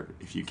lawn shirt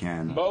if you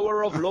can.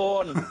 Mower of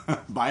lawn.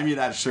 Buy me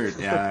that shirt,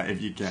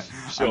 if you can.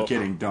 Sure. I'm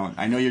kidding. Don't.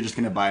 I know you're just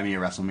gonna buy me a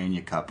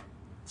WrestleMania cup.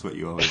 That's what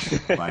you always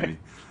buy me.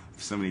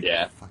 So many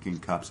fucking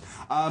cups.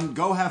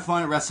 Go have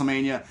fun at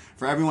WrestleMania.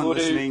 For everyone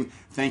listening,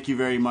 thank you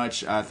very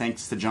much.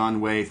 Thanks to John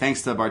Way.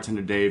 Thanks to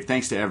Bartender Dave.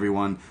 Thanks to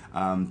everyone.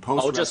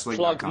 I'll just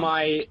plug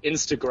my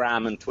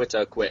Instagram and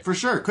Twitter quick. For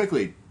sure,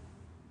 quickly.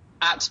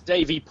 At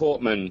Davie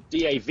Portman.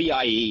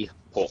 Davie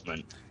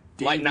Portman.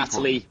 Like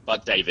Natalie,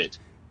 but David.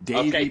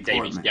 Davie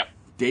Portman. Davie, yep.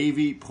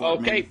 Davie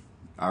Portman. Okay.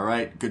 All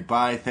right,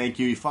 goodbye. Thank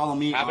you. Follow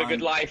me. Have a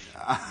good life.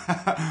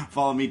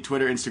 Follow me,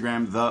 Twitter,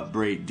 Instagram, The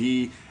Bray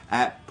D,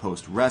 at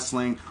Post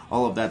Wrestling,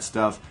 all of that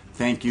stuff.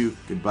 Thank you.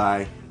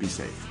 Goodbye. Be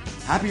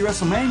safe. Happy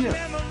WrestleMania.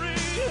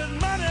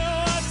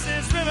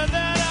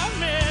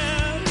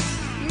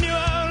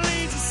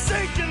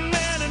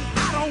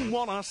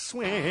 Wanna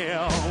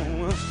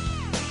swim.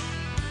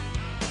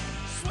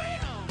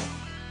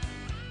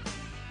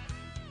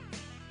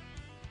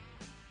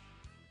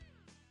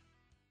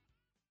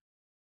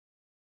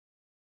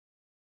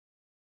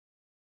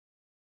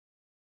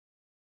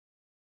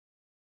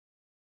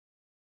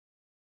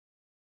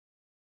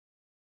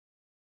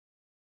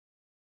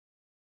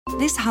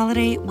 This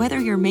holiday, whether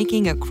you're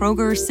making a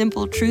Kroger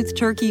Simple Truth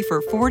Turkey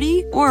for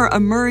 40 or a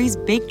Murray's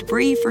Baked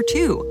Brie for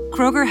 2,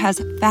 Kroger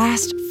has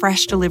fast,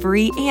 fresh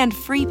delivery and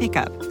free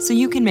pickup, so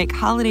you can make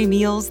holiday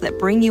meals that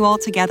bring you all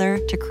together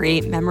to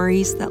create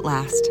memories that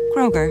last.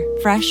 Kroger,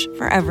 fresh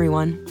for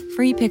everyone.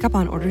 Free pickup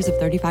on orders of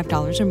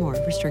 $35 or more.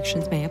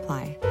 Restrictions may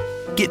apply.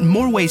 Get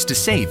more ways to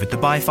save at the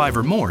Buy 5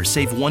 or More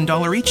Save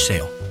 $1 each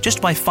sale.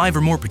 Just buy 5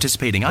 or more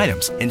participating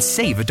items and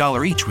save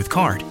 $1 each with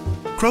card.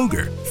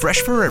 Kroger, fresh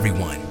for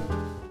everyone.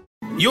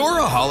 You're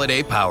a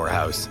holiday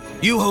powerhouse.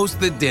 You host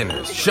the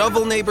dinners,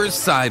 shovel neighbors'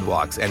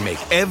 sidewalks, and make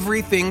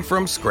everything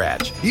from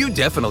scratch. You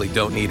definitely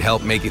don't need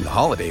help making the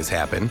holidays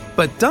happen.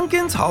 But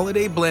Dunkin's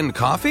Holiday Blend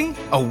Coffee?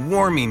 A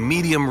warming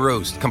medium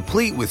roast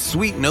complete with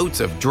sweet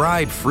notes of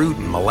dried fruit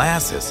and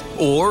molasses.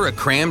 Or a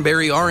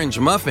cranberry orange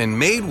muffin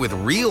made with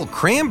real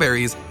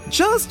cranberries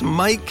just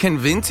might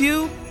convince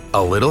you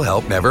a little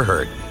help never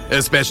hurt.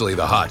 Especially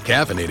the hot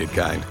caffeinated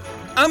kind.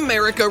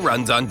 America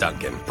runs on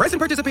Dunkin'. Price and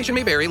participation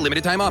may vary.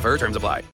 Limited time offer. Terms apply.